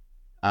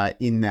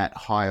in that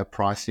higher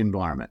price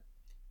environment.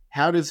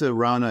 How does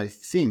Urano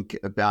think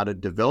about a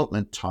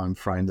development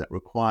timeframe that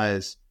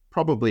requires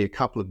probably a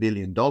couple of $1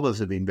 billion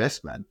of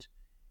investment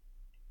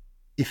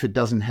if it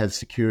doesn't have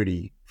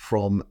security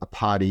from a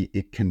party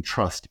it can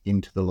trust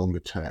into the longer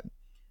term.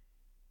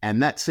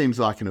 And that seems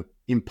like an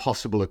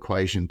impossible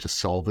equation to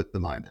solve at the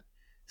moment.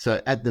 So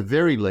at the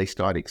very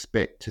least, I'd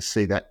expect to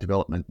see that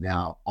development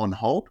now on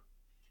hold.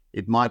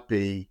 It might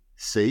be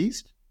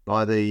seized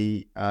by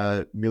the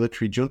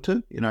military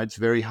junta. It's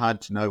very hard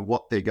to know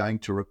what they're going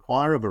to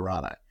require of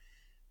Irano.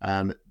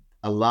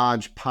 A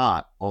large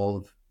part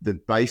of the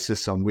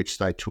basis on which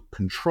they took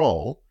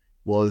control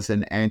was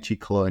an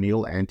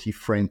anti-colonial,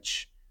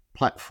 anti-French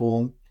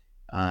platform.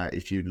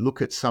 If you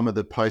look at some of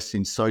the posts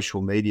in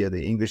social media,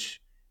 the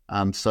English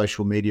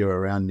social media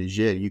around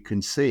Niger, you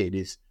can see it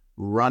is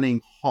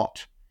running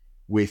hot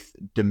with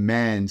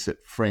demands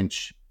that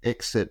French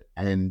exit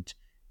and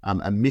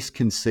a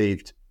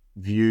misconceived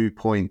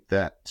viewpoint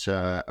that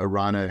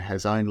Irano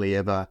has only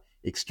ever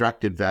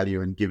extracted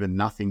value and given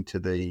nothing to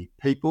the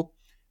people.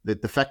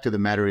 That the fact of the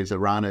matter is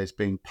Irano has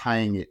been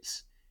paying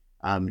its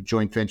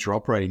joint venture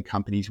operating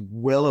companies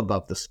well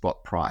above the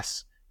spot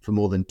price for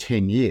more than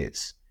 10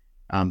 years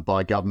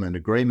by government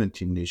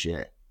agreement in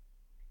Niger.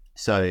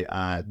 So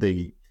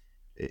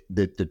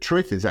the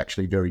truth is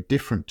actually very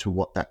different to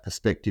what that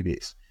perspective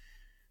is.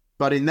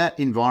 But in that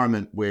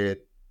environment where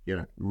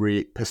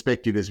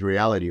perspective is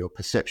reality or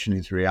perception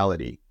is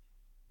reality,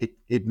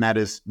 it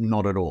matters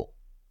not at all.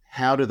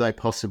 How do they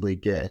possibly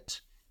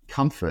get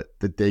comfort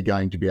that they're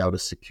going to be able to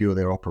secure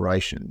their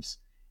operations?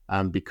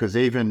 Because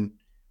even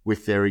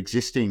with their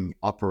existing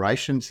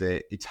operations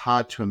there, it's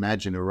hard to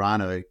imagine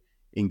Irano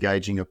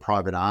engaging a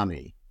private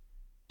army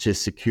to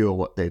secure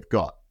what they've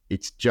got.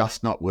 It's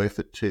just not worth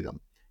it to them.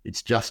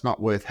 It's just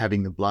not worth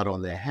having the blood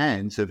on their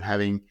hands of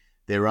having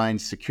their own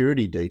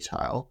security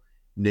detail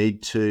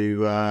need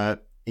to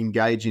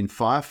engage in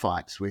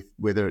firefights with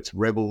whether it's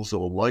rebels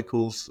or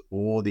locals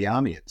or the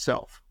army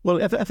itself.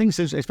 Well, I think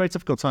it's very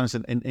difficult times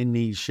in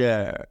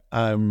Niger.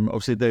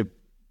 Obviously,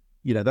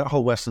 that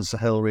whole Western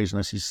Sahel region,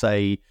 as you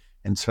say,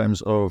 in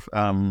terms of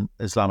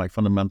Islamic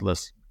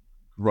fundamentalist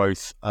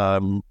growth,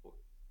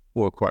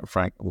 or quite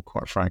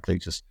frankly,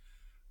 just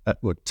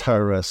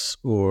terrorists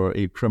or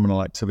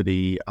criminal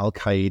activity, Al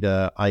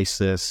Qaeda,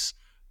 ISIS.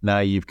 Now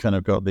you've kind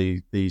of got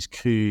these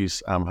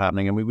coups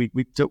happening, and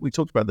we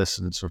talked about this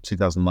in sort of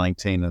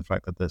 2019, and the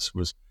fact that this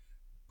was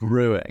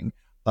brewing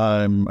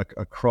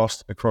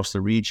across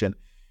the region.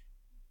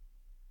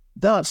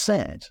 That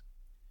said,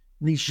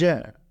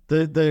 Niger,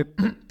 the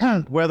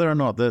whether or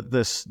not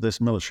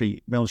this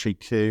military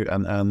coup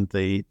and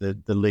the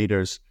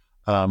leaders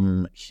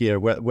here,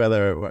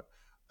 whether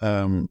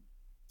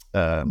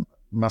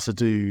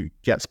Massadou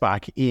gets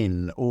back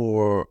in,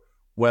 or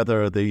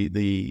whether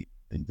the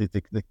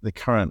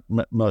current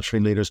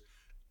military leaders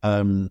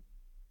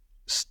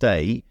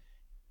stay,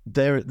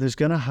 there's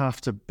going to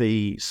have to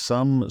be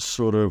some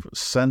sort of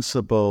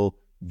sensible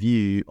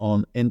view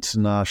on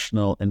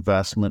international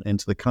investment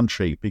into the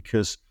country,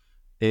 because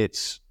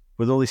it's,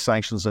 with all these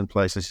sanctions in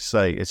place, as you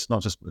say, it's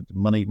not just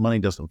money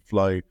doesn't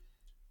flow,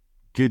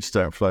 goods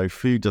don't flow,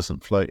 food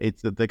doesn't flow.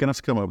 They're going to have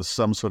to come up with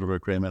some sort of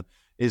agreement.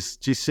 Do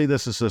you see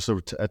this as a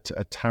sort of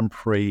a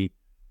temporary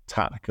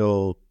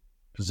tactical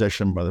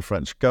position by the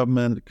French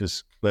government?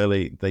 Because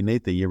clearly they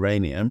need the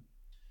uranium.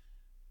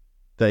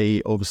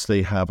 They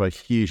obviously have a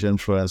huge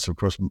influence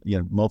across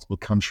multiple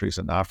countries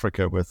in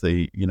Africa with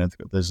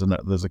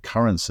there's a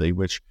currency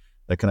which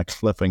they're kind of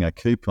clipping a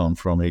coupon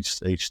from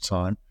each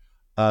time.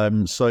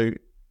 So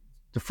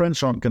the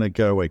French aren't going to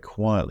go away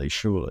quietly,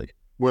 surely.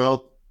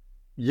 Well,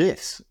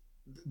 yes,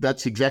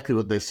 that's exactly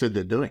what they said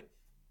they're doing.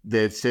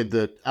 They've said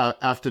that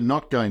after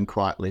not going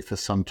quietly for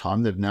some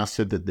time, they've now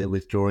said that they're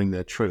withdrawing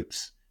their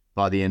troops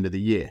by the end of the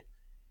year.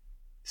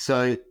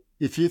 So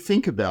if you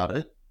think about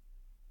it,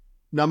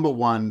 number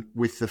one,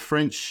 with the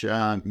French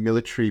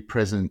military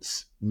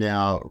presence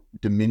now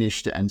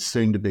diminished and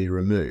soon to be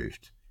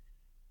removed,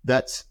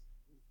 that's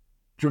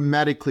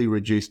dramatically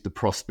reduced the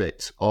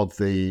prospects of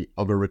a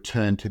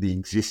return to the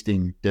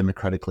existing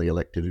democratically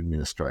elected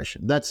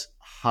administration. That's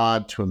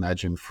hard to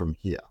imagine from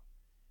here.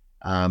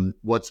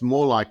 What's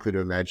more likely to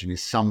imagine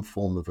is some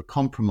form of a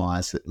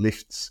compromise that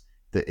lifts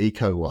the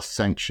ECOWAS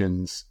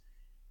sanctions,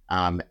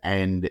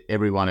 and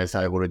everyone is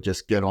able to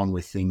just get on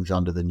with things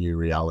under the new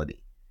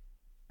reality.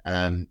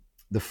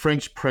 The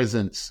French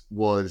presence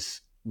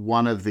was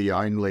one of the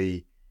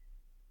only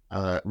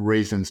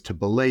reasons to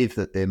believe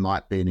that there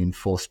might be an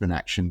enforcement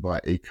action by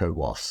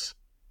ECOWAS.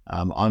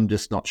 I'm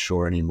just not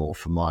sure anymore,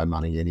 for my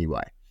money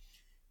anyway.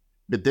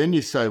 But then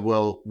you say,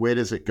 well, where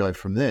does it go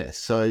from there?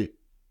 So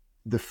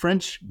the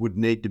French would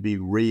need to be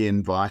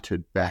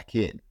re-invited back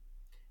in.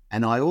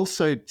 And I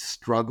also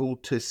struggle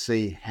to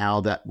see how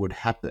that would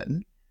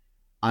happen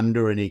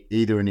under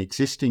either an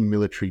existing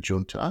military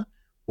junta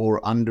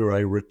or under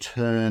a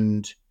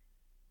returned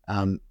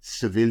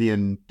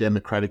civilian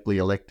democratically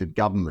elected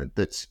government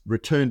that's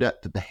returned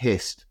at the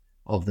behest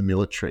of the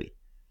military.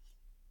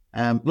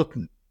 Look,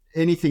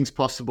 anything's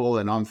possible,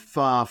 and I'm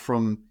far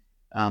from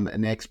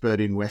an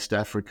expert in West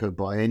Africa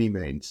by any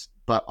means,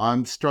 but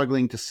I'm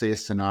struggling to see a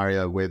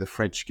scenario where the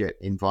French get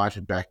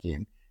invited back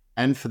in,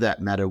 and for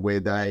that matter,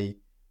 where they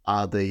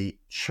are the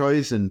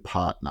chosen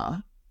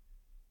partner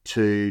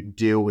to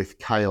deal with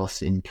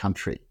chaos in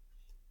country,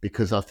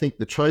 because I think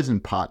the chosen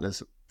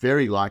partners are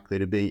very likely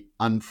to be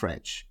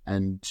un-French.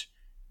 And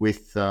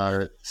with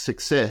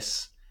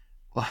success,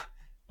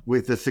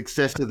 with the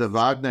success of the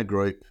Wagner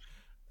Group,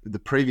 the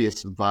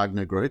previous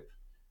Wagner Group,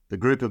 the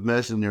group of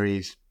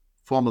mercenaries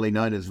formerly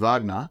known as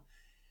Wagner,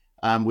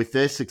 with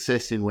their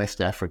success in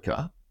West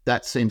Africa,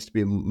 that seems to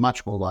be a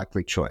much more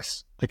likely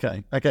choice.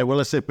 Okay. Well,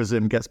 let's see if Brazil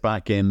gets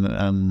back in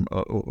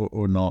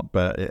or not.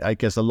 But I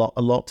guess a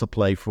lot to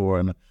play for,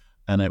 and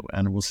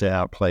we'll see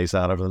how it plays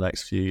out over the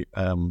next few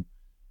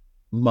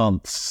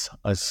months,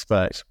 I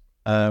suspect.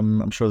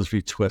 I'm sure there's a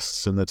few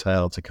twists in the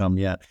tale to come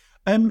yet.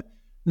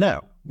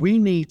 Now, we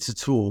need to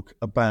talk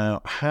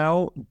about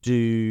how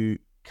do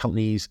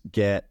companies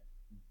get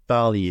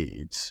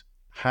valued?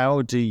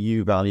 How do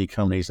you value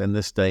companies in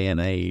this day and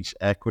age?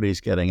 Equity's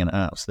getting an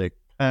absolute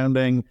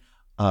pounding.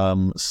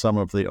 Some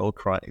of the old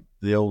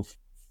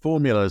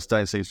formulas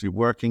don't seem to be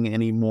working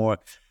anymore.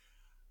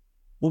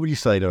 What would you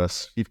say to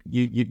us?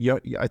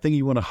 I think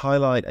you want to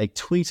highlight a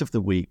tweet of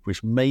the week,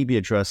 which maybe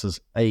addresses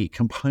a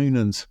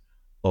component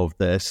of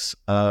this.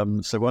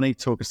 So why don't you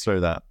talk us through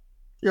that?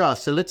 Yeah,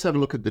 so let's have a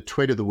look at the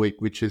tweet of the week,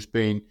 which has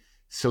been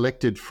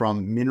selected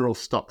from Mineral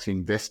Stocks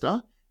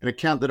Investor, an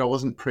account that I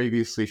wasn't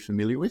previously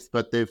familiar with,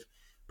 but they've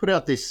put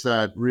out this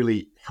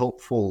really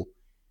helpful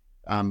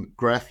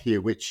graph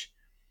here, which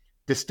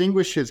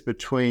distinguishes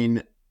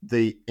between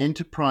the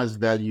enterprise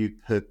value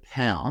per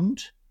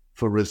pound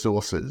for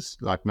resources.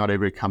 Like, not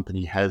every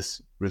company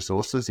has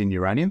resources in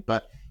uranium,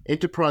 but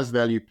enterprise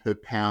value per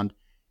pound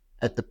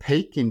at the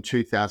peak in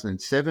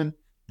 2007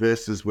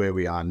 versus where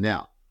we are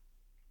now.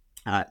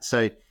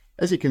 So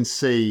as you can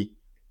see,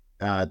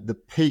 the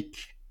peak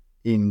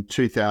in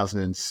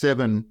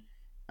 2007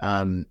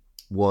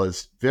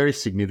 was very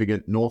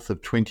significant, north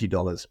of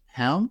 $20 a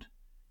pound.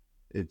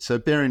 So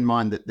bear in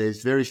mind that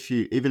there's very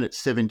few, even at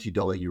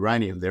 $70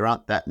 uranium, there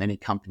aren't that many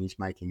companies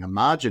making a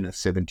margin of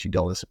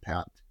 $70 a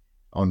pound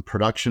on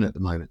production at the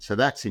moment. So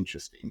that's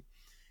interesting.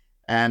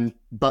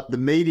 But the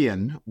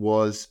median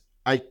was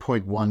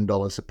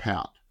 $8.1 a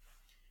pound.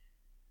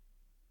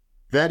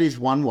 That is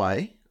one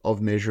way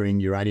of measuring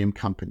uranium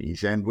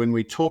companies. And when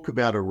we talk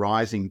about a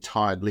rising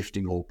tide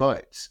lifting all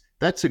boats,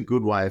 that's a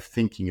good way of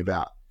thinking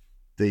about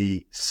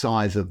the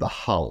size of the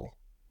hull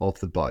of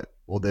the boat,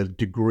 or the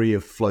degree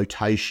of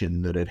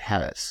flotation that it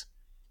has.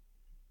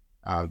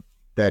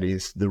 That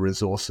is the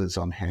resources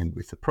on hand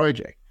with the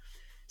project.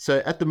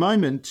 So at the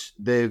moment,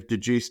 they've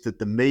deduced that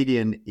the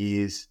median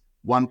is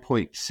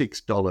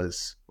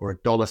 $1.6 or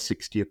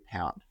 $1.60 a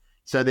pound.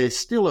 So there's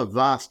still a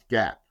vast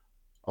gap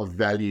of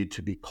value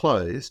to be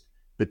closed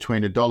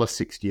between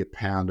 $1.60 a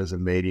pound as a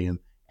median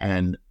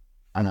and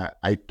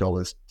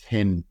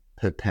 $8.10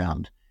 per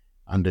pound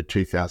under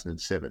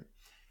 2007.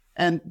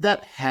 And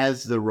that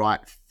has the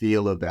right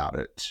feel about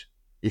it,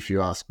 if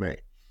you ask me.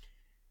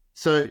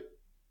 So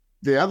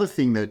the other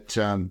thing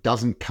that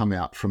doesn't come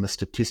out from a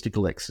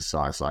statistical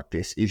exercise like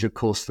this is, of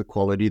course, the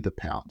quality of the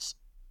pounds.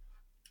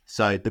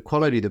 So the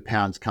quality of the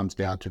pounds comes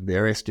down to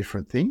various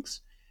different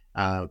things.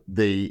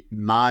 The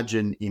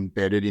margin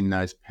embedded in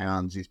those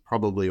pounds is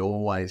probably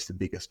always the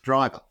biggest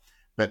driver.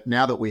 But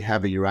now that we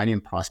have a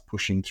uranium price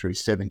pushing through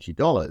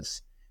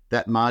 $70,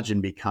 that margin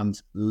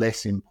becomes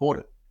less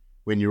important.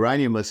 When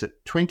uranium was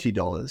at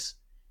 $20,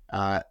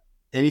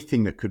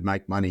 anything that could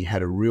make money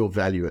had a real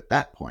value at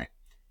that point.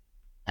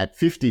 At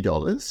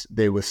 $50,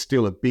 there was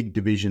still a big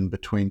division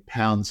between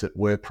pounds that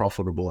were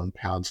profitable and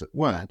pounds that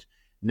weren't.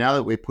 Now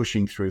that we're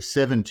pushing through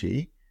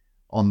 70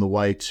 on the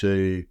way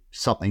to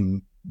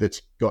something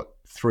that's got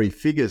three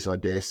figures, I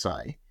dare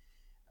say,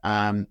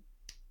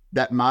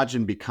 that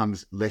margin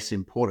becomes less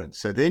important.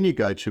 So then you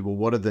go to, well,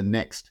 what are the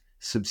next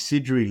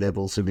subsidiary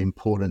levels of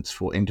importance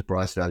for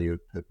enterprise value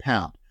per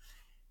pound?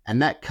 And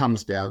that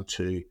comes down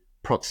to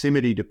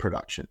proximity to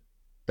production.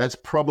 That's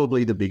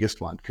probably the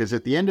biggest one, because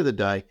at the end of the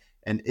day,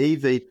 an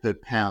EV per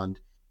pound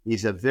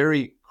is a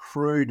very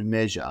crude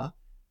measure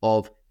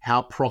of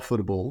how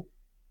profitable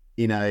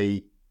in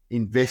a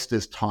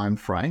investor's time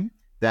frame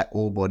that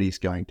ore body is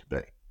going to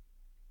be.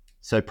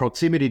 So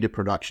proximity to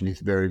production is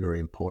very, very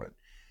important.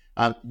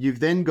 You've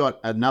then got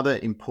another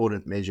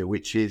important measure,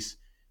 which is,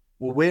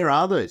 well, where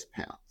are those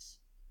pounds?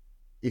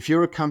 If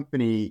you're a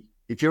company,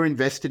 if you're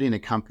invested in a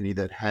company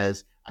that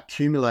has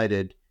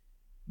accumulated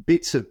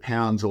bits of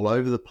pounds all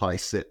over the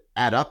place that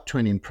add up to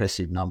an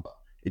impressive number,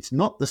 it's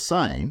not the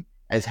same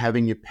as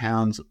having your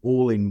pounds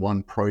all in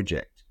one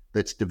project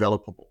that's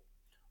developable,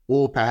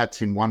 or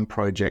perhaps in one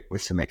project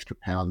with some extra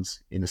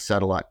pounds in a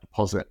satellite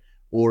deposit,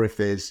 or if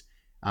there's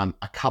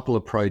a couple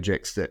of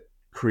projects that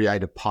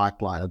create a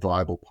pipeline, a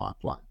viable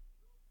pipeline.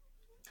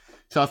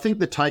 So I think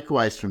the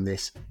takeaways from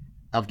this,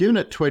 I've given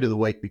it tweet of the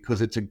week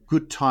because it's a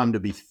good time to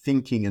be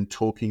thinking and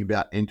talking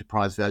about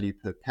enterprise value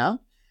per pound.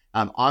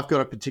 I've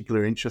got a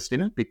particular interest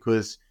in it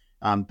because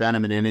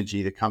Bannerman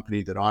Energy, the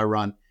company that I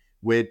run,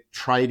 we're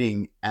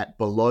trading at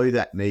below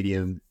that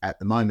median at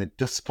the moment,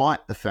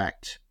 despite the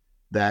fact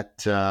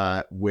that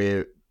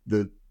we're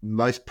the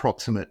most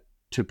proximate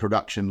to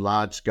production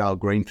large-scale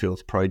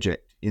greenfields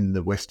project in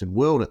the Western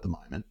world at the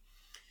moment.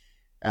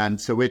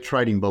 And so we're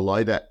trading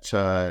below that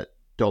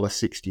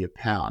 $1.60 a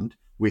pound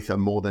with a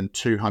more than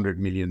 200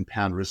 million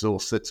pound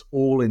resource that's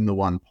all in the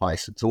one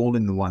place. It's all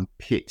in the one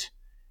pit,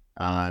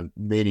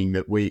 meaning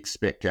that we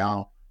expect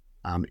our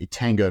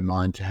Etango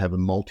mine to have a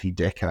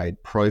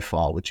multi-decade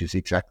profile, which is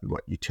exactly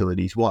what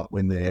utilities want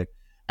when they're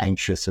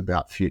anxious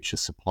about future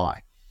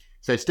supply.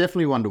 So it's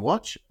definitely one to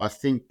watch. I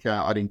think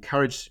I'd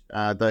encourage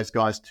those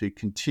guys to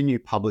continue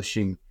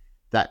publishing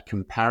that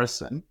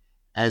comparison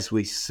as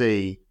we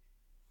see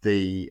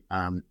the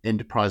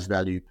enterprise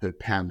value per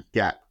pound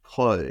gap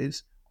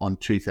close on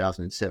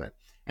 2007.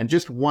 And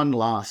just one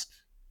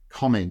last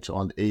comment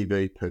on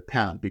EV per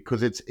pound,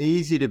 because it's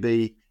easy to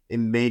be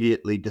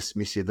immediately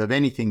dismissive of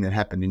anything that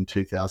happened in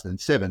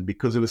 2007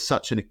 because it was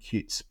such an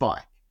acute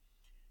spike.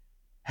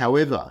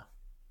 However,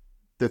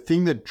 the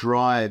thing that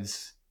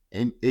drives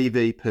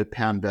EV per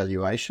pound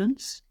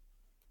valuations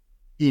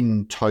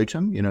in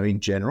totem, in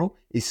general,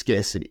 is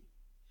scarcity.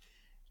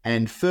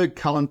 And Ferg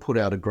Cullen put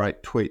out a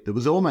great tweet that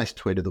was almost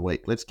tweet of the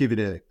week. Let's give it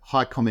a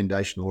high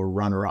commendation or a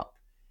runner-up,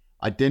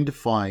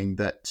 identifying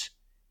that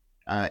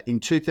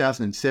in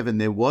 2007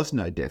 there was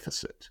no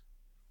deficit.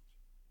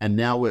 And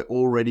now we're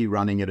already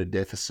running at a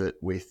deficit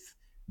with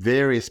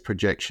various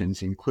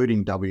projections,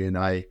 including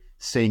WNA,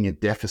 seeing a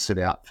deficit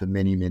out for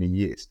many, many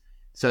years.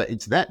 So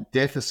it's that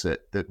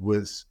deficit that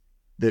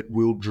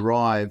will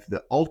drive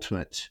the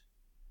ultimate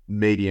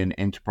median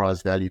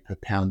enterprise value per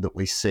pound that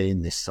we see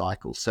in this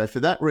cycle. So for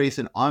that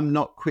reason, I'm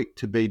not quick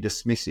to be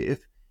dismissive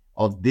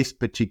of this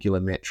particular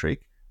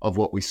metric of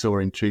what we saw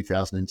in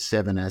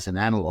 2007 as an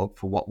analog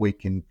for what we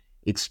can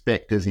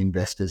expect as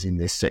investors in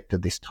this sector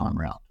this time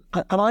around.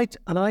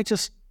 And I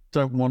just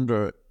don't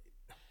wonder,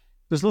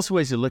 there's lots of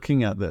ways of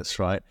looking at this,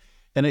 right?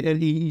 And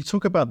you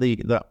talk about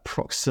that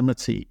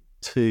proximity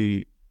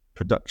to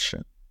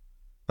production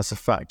as a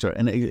factor.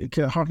 And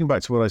harking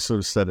back to what I sort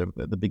of said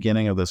at the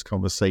beginning of this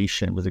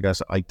conversation with regards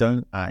to, I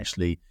don't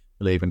actually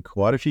believe, and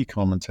quite a few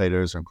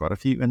commentators and quite a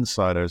few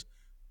insiders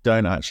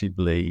don't actually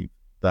believe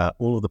that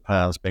all of the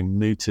pounds being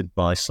mooted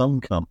by some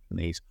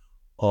companies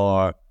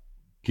are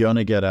going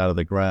to get out of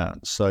the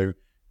ground. So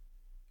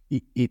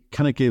it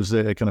kind of gives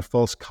a kind of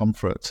false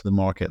comfort to the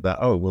market that,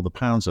 oh, well, the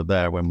pounds are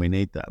there when we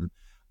need them.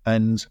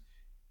 And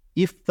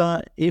if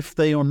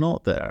they are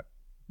not there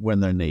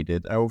when they're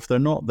needed, or if they're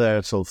not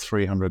there till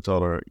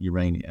 $300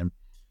 uranium,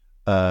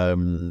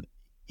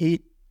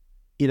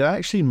 it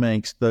actually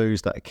makes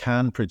those that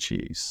can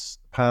produce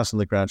pounds on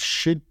the ground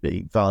should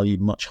be valued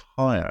much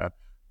higher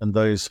than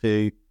those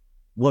who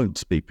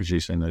won't be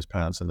producing those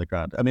pounds in the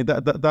ground. I mean,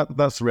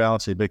 that's the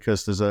reality,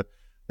 because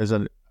there's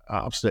an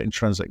absolute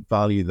intrinsic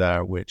value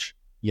there, which,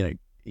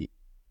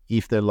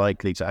 if they're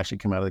likely to actually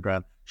come out of the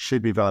ground,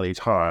 should be valued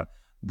higher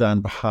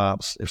than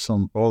perhaps if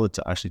someone bothered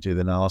to actually do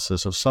the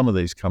analysis of some of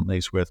these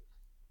companies with,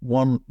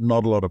 one,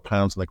 not a lot of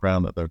pounds on the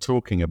ground that they're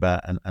talking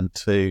about, and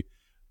two,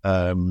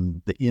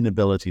 the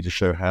inability to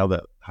show how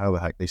the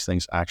heck these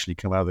things actually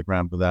come out of the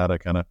ground without a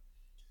kind of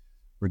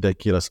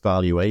ridiculous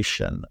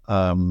valuation,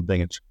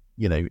 being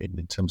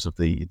in terms of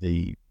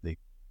the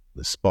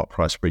spot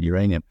price for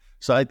uranium.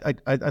 So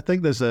I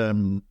think there's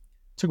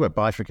talk about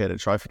bifurcated,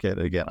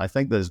 trifurcated again. I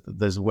think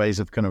there's ways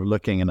of kind of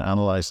looking and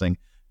analyzing,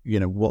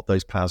 what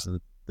those pounds in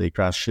the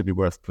ground should be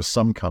worth for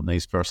some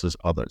companies versus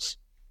others.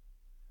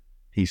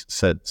 He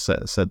said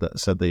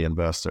the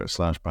investor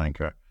 /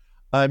 banker.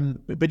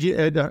 But you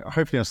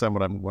hopefully understand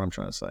what I'm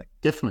trying to say.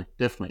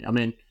 Definitely. I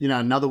mean,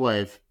 another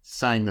way of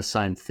saying the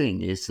same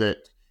thing is that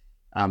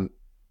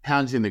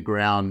pounds in the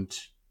ground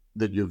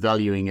that you're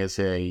valuing as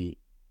a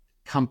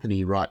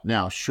company right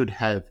now should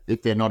have,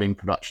 if they're not in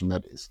production,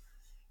 that is,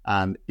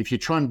 if you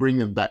try and bring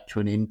them back to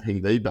an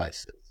NPV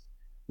basis,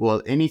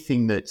 well,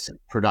 anything that's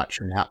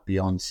production out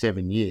beyond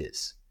 7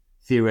 years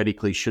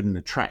theoretically shouldn't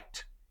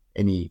attract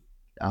any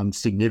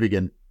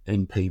significant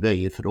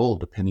NPV, if at all,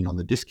 depending on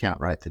the discount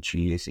rate that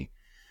you're using.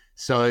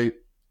 So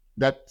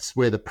that's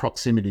where the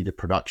proximity to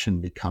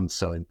production becomes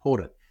so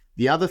important.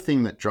 The other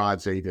thing that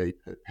drives EV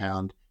per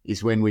pound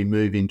is when we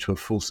move into a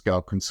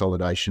full-scale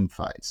consolidation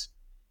phase.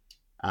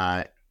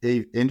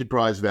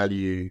 Enterprise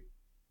value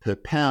per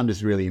pound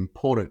is really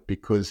important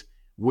because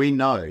we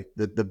know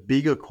that the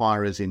big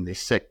acquirers in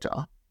this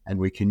sector, and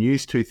we can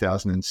use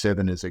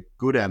 2007 as a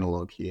good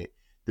analog here,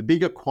 the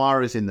big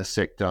acquirers in the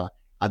sector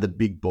are the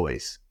big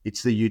boys.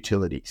 It's the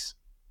utilities.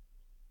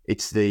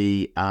 It's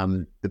the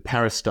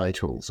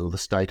parastatals or the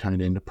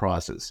state-owned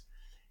enterprises.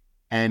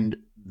 And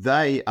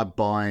they are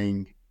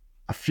buying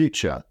a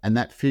future, and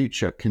that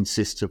future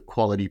consists of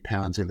quality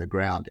pounds in the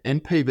ground.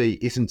 NPV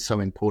isn't so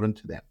important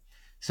to them.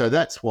 So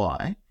that's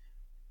why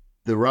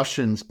the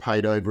Russians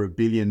paid over $1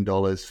 billion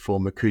for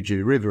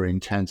Makuju River in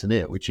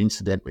Tanzania, which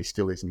incidentally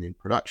still isn't in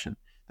production.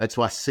 That's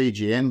why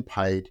CGN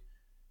paid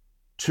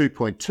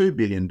 $2.2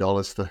 billion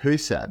for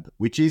Husab,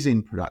 which is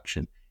in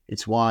production.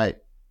 It's why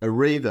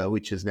Areva,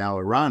 which is now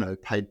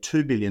Orano, paid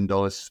 $2 billion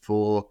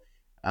for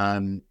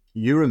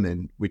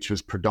Uranium, which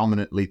was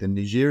predominantly the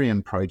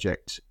Nigerian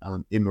project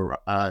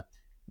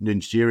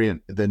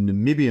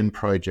Namibian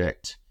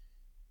project,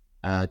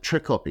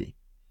 Trikopi.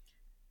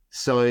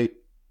 So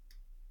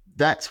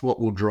that's what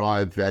will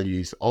drive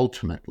values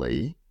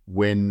ultimately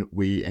when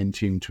we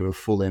enter into a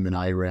full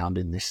M&A round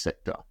in this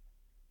sector.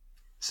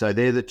 So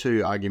they're the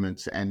two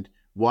arguments. And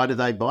why do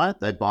they buy it?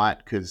 They buy it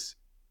because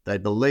they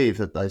believe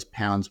that those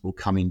pounds will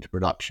come into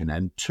production.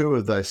 And two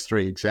of those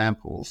three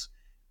examples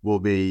will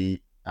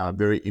be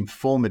very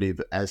informative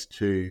as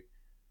to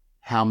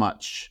how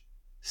much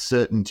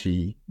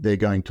certainty they're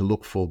going to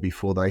look for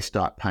before they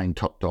start paying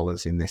top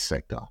dollars in this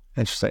sector.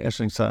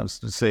 Interesting times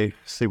to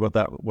see what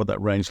that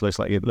range looks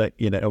like.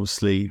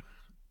 Obviously,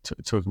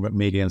 talking about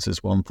medians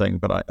is one thing,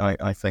 but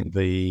I think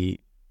the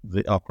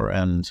upper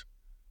end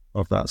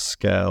of that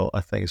scale,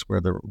 I think, is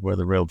where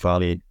the real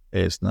value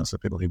is, and that's the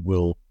people who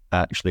will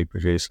actually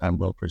produce and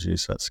will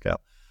produce at scale.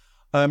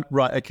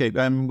 Right, okay.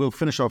 We'll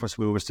finish off as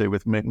we always do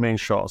with main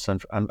shots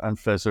and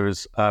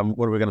fizzers.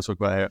 What are we going to talk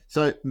about here?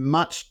 So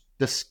much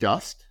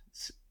discussed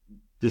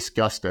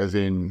as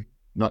in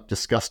not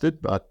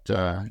disgusted, but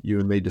you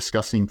and me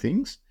discussing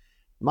things.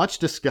 Much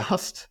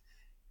discussed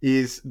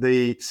is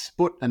the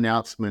SPUT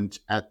announcement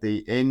at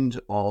the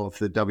end of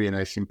the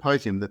WNA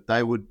symposium that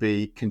they would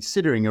be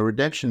considering a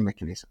redemption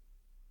mechanism.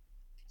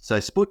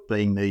 So SPUT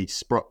being the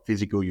Sprott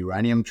Physical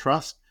Uranium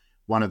Trust,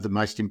 one of the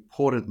most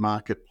important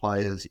market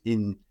players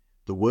in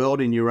the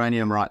world in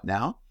uranium right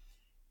now.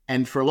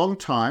 And for a long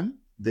time,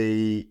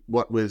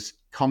 what was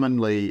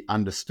commonly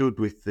understood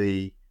with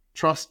the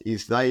trust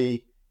is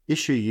they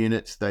issue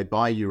units, they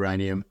buy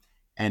uranium,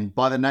 and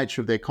by the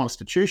nature of their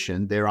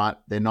constitution,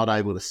 they're not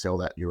able to sell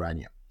that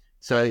uranium.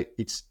 So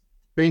it's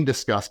been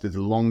discussed as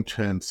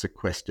long-term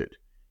sequestered.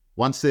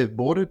 Once they've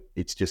bought it,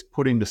 it's just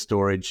put into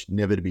storage,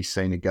 never to be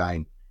seen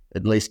again,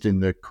 at least in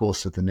the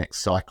course of the next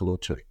cycle or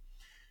two.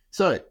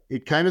 So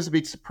it came as a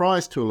big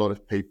surprise to a lot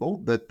of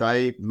people that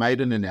they made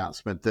an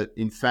announcement that,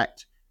 in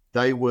fact,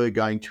 they were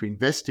going to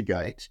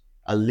investigate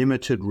a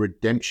limited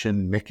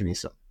redemption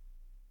mechanism.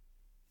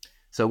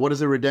 So what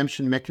is a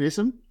redemption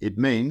mechanism? It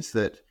means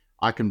that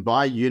I can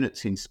buy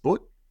units in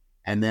SPUT,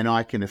 and then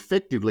I can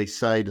effectively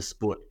say to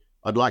SPUT,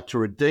 I'd like to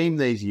redeem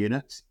these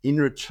units in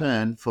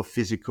return for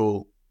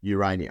physical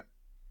uranium.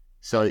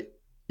 So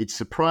it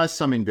surprised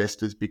some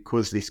investors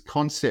because this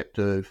concept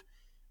of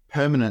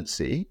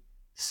permanency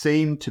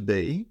seemed to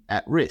be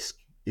at risk.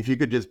 If you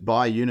could just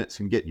buy units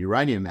and get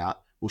uranium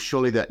out, well,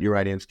 surely that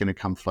uranium is going to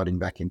come flooding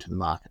back into the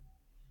market.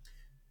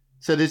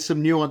 So there's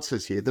some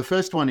nuances here. The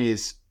first one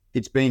is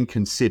it's being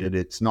considered.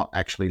 It's not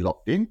actually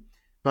locked in.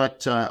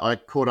 But I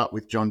caught up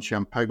with John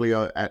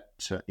Ciampaglio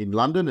in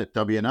London at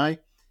WNA,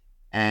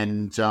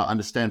 and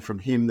understand from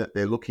him that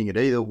they're looking at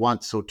either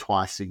once or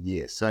twice a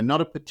year. So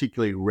not a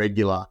particularly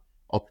regular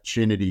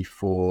opportunity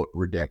for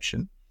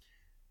redemption.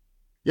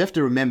 You have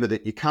to remember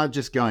that you can't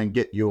just go and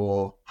get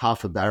your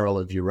half a barrel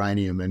of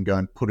uranium and go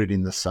and put it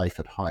in the safe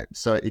at home.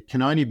 So it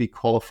can only be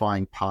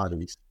qualifying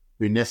parties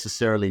who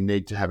necessarily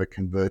need to have a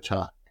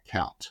converter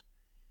account.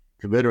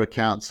 Converter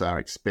accounts are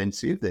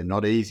expensive. They're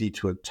not easy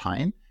to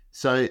obtain.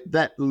 So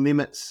that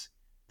limits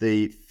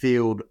the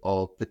field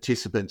of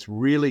participants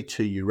really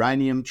to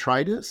uranium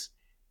traders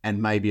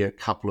and maybe a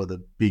couple of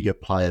the bigger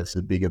players,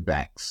 the bigger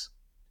banks,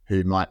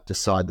 who might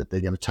decide that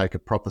they're going to take a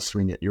proper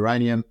swing at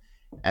uranium,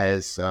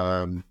 as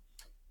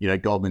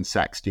Goldman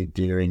Sachs did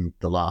during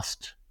the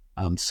last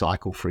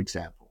cycle, for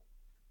example.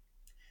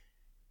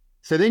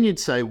 So then you'd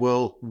say,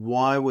 well,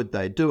 why would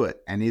they do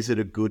it? And is it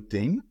a good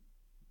thing,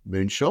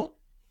 moonshot,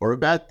 or a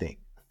bad thing,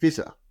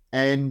 fizzer?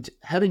 And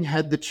having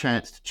had the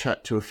chance to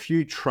chat to a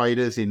few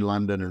traders in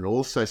London and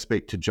also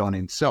speak to John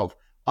himself,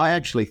 I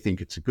actually think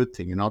it's a good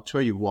thing, and I'll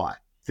tell you why.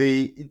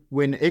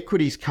 When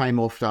equities came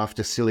off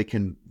after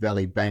Silicon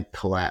Valley Bank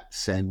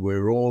collapse and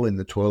we're all in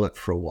the toilet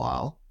for a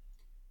while,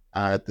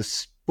 the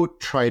SPUT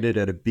traded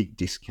at a big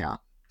discount.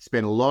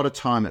 Spent a lot of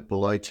time at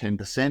below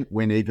 10%,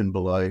 went even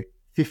below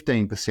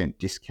 15%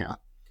 discount.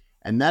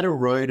 And that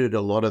eroded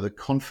a lot of the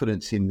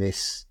confidence in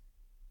this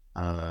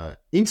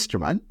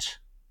instrument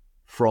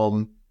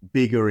from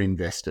bigger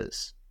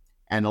investors.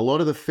 And a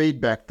lot of the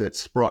feedback that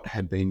Sprott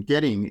had been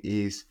getting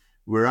is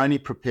we're only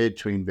prepared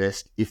to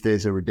invest if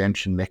there's a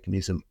redemption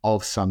mechanism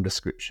of some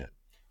description.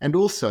 And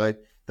also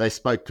they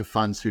spoke to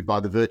funds who, by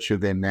the virtue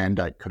of their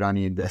mandate, could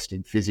only invest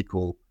in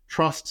physical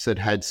trusts that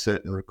had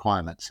certain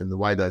requirements. And the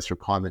way those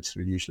requirements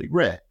are usually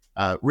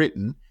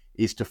written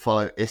is to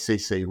follow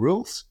SEC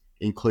rules,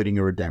 including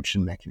a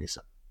redemption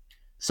mechanism.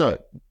 So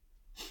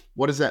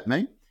what does that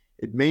mean?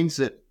 It means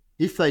that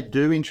if they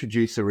do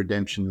introduce a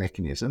redemption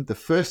mechanism, the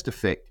first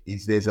effect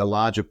is there's a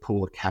larger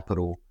pool of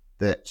capital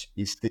that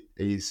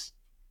is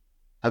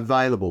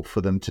available for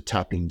them to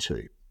tap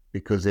into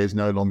because there's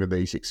no longer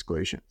these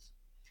exclusions.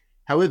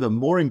 However,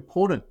 more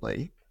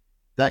importantly,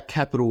 that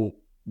capital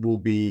will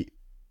be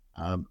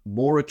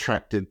more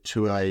attracted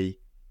to a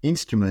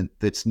instrument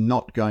that's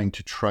not going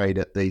to trade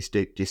at these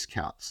deep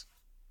discounts.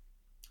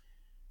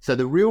 So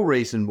the real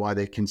reason why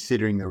they're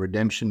considering the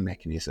redemption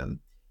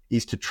mechanism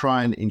is to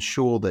try and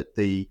ensure that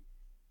the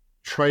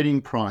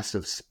trading price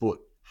of SPUT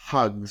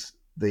hugs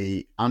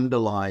the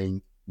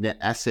underlying net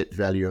asset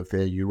value of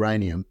their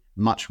uranium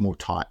much more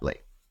tightly.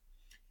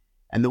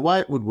 And the way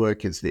it would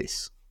work is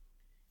this.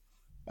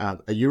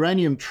 A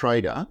uranium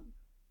trader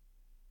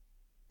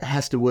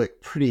has to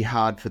work pretty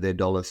hard for their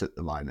dollars at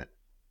the moment.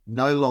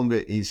 No longer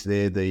is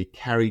there the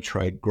carry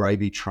trade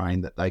gravy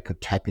train that they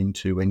could tap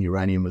into when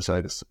uranium was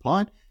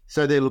oversupplied.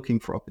 So they're looking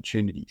for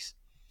opportunities.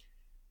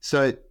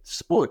 So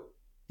spot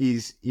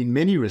is in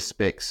many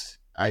respects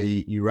a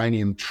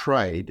uranium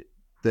trade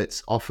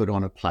that's offered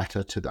on a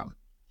platter to them.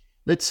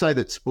 Let's say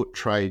that spot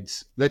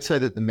trades, let's say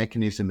that the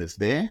mechanism is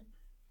there.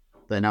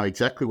 They know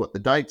exactly what the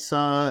dates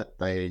are.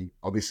 They,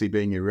 obviously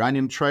being a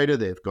uranium trader,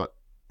 they've got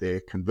their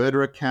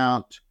converter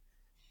account.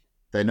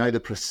 They know the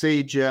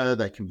procedure.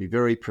 They can be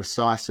very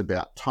precise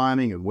about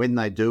timing and when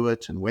they do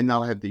it and when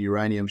they'll have the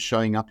uranium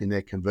showing up in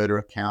their converter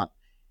account.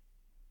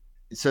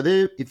 So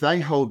if they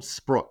hold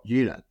spot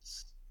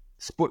units,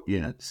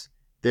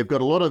 they've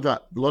got a lot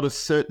of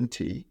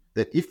certainty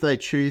that if they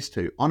choose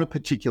to, on a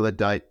particular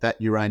date, that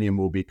uranium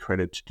will be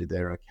credited to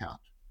their account.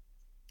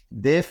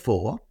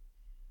 Therefore,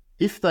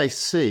 if they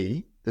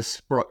see the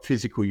Sprott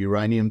Physical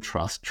Uranium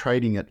Trust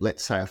trading at,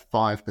 let's say, a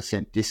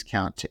 5%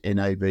 discount to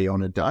NAV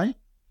on a day,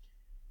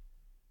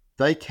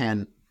 they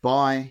can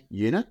buy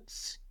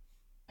units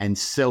and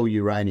sell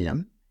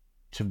uranium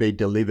to be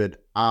delivered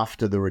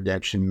after the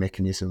redemption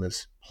mechanism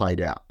is played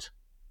out.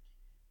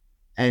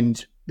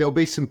 And there'll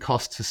be some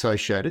costs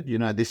associated.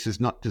 This is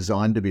not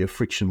designed to be a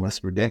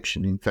frictionless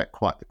redemption. In fact,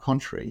 quite the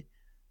contrary.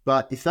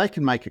 But if they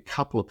can make a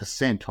couple of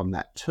percent on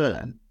that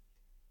turn,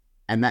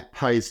 and that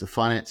pays the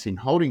financing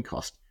holding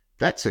cost,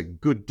 that's a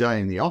good day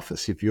in the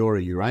office if you're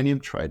a uranium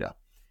trader.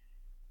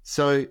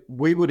 So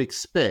we would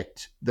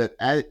expect that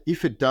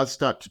if it does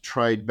start to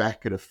trade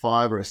back at a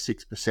 5 or a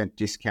 6%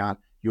 discount,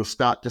 you'll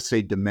start to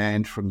see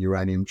demand from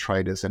uranium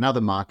traders and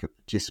other market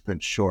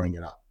participants shoring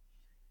it up.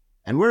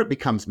 And where it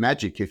becomes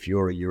magic if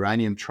you're a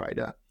uranium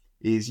trader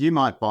is you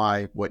might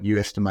buy what you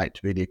estimate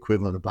to be the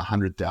equivalent of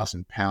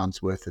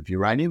 £100,000 worth of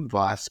uranium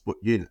via spot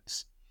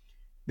units.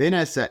 Then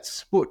as that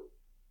spot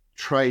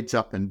trades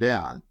up and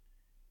down,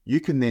 you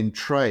can then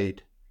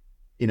trade,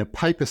 in a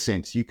paper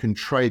sense, you can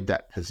trade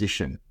that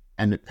position.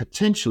 And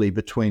potentially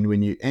between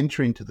when you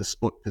enter into the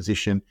spot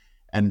position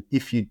and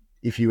if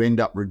you end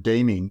up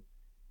redeeming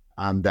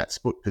that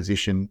spot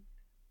position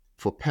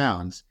for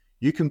pounds,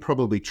 you can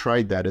probably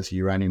trade that as a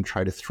uranium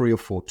trader 3 or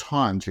 4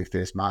 times if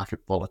there's market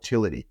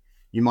volatility.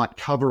 You might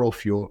cover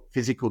off your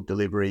physical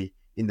delivery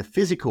in the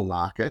physical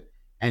market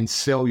and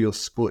sell your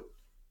spot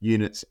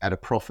units at a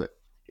profit.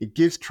 It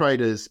gives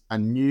traders a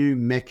new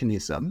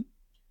mechanism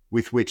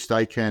with which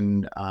they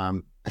can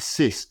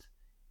assist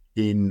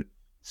in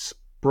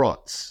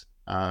Sprott's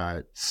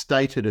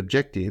stated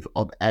objective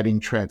of adding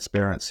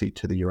transparency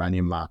to the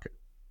uranium market.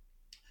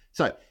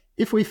 So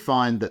if we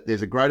find that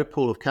there's a greater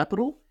pool of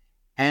capital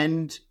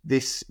and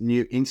this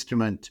new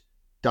instrument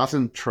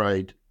doesn't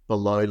trade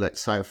below,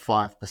 let's say, a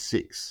 5 or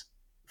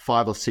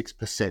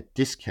 6%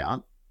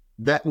 discount,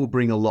 that will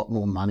bring a lot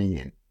more money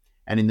in.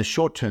 And in the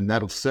short term,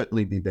 that'll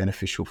certainly be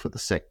beneficial for the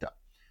sector.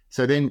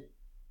 So then,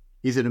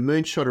 is it a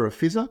moonshot or a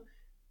fizzer?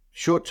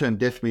 Short term,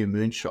 definitely a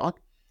moonshot.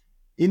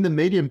 In the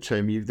medium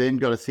term, you've then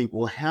got to think,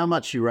 well, how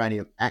much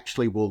uranium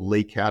actually will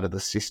leak out of the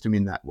system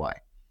in that way?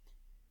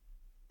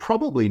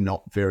 Probably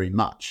not very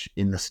much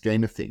in the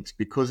scheme of things,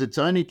 because it's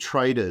only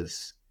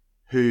traders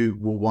who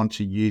will want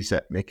to use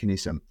that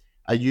mechanism.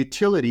 A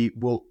utility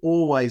will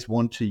always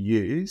want to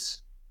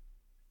use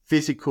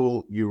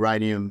physical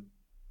uranium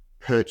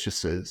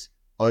purchases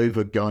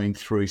over going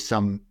through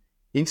some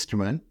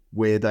instrument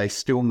where they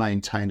still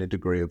maintain a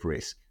degree of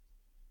risk.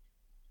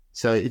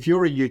 So if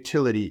you're a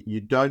utility,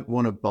 you don't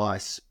want to buy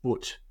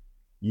spot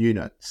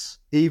units,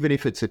 even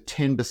if it's a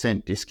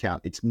 10%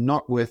 discount. It's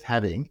not worth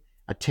having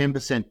a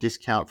 10%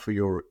 discount for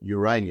your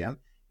uranium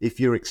if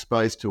you're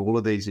exposed to all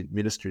of these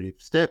administrative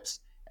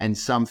steps and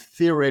some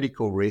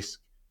theoretical risk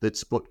that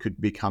spot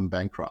could become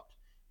bankrupt,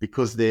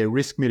 because their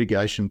risk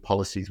mitigation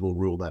policies will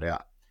rule that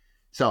out.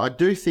 So I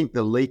do think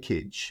the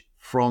leakage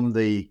from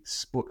the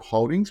spot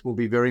holdings will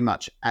be very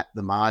much at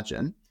the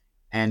margin,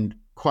 and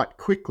quite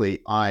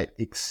quickly I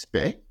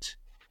expect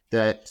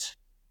that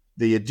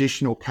the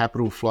additional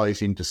capital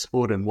flows into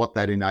spot and what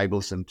that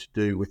enables them to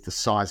do with the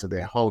size of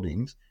their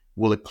holdings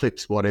will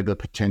eclipse whatever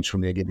potential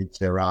negatives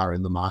there are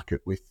in the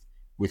market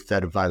with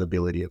that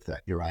availability of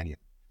that uranium.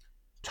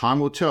 Time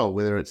will tell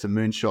whether it's a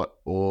moonshot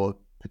or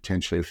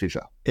potentially a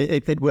fissure.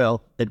 It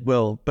will.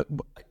 But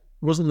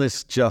wasn't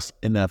this just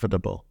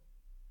inevitable?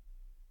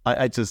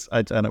 I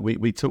don't know.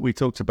 We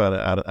talked about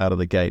it out of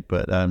the gate,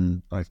 but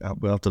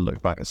we'll have to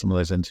look back at some of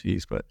those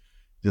interviews. But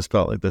it just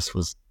felt like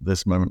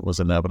this moment was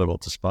inevitable,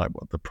 despite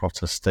what the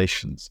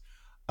protestations.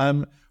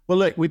 Well,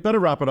 look, we better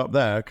wrap it up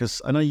there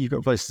because I know you've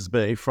got places to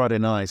be, Friday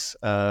nights,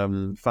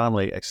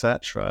 family,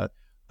 etc.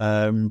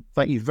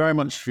 Thank you very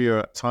much for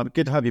your time.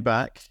 Good to have you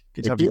back.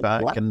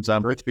 And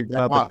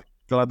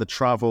glad the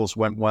travels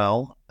went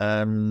well.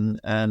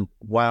 And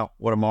wow,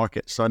 what a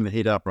market starting to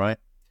heat up, right?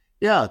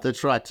 Yeah,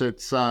 that's right.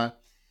 It's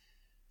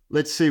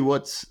let's see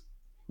what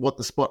what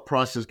the spot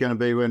price is going to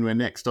be when we're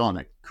next on.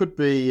 It could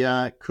be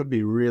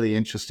really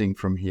interesting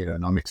from here,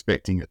 and I'm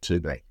expecting it to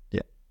be.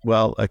 Yeah.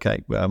 Well,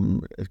 okay.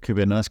 It could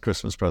be a nice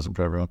Christmas present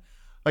for everyone.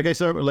 Okay,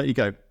 so we'll let you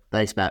go.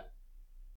 Thanks, Matt.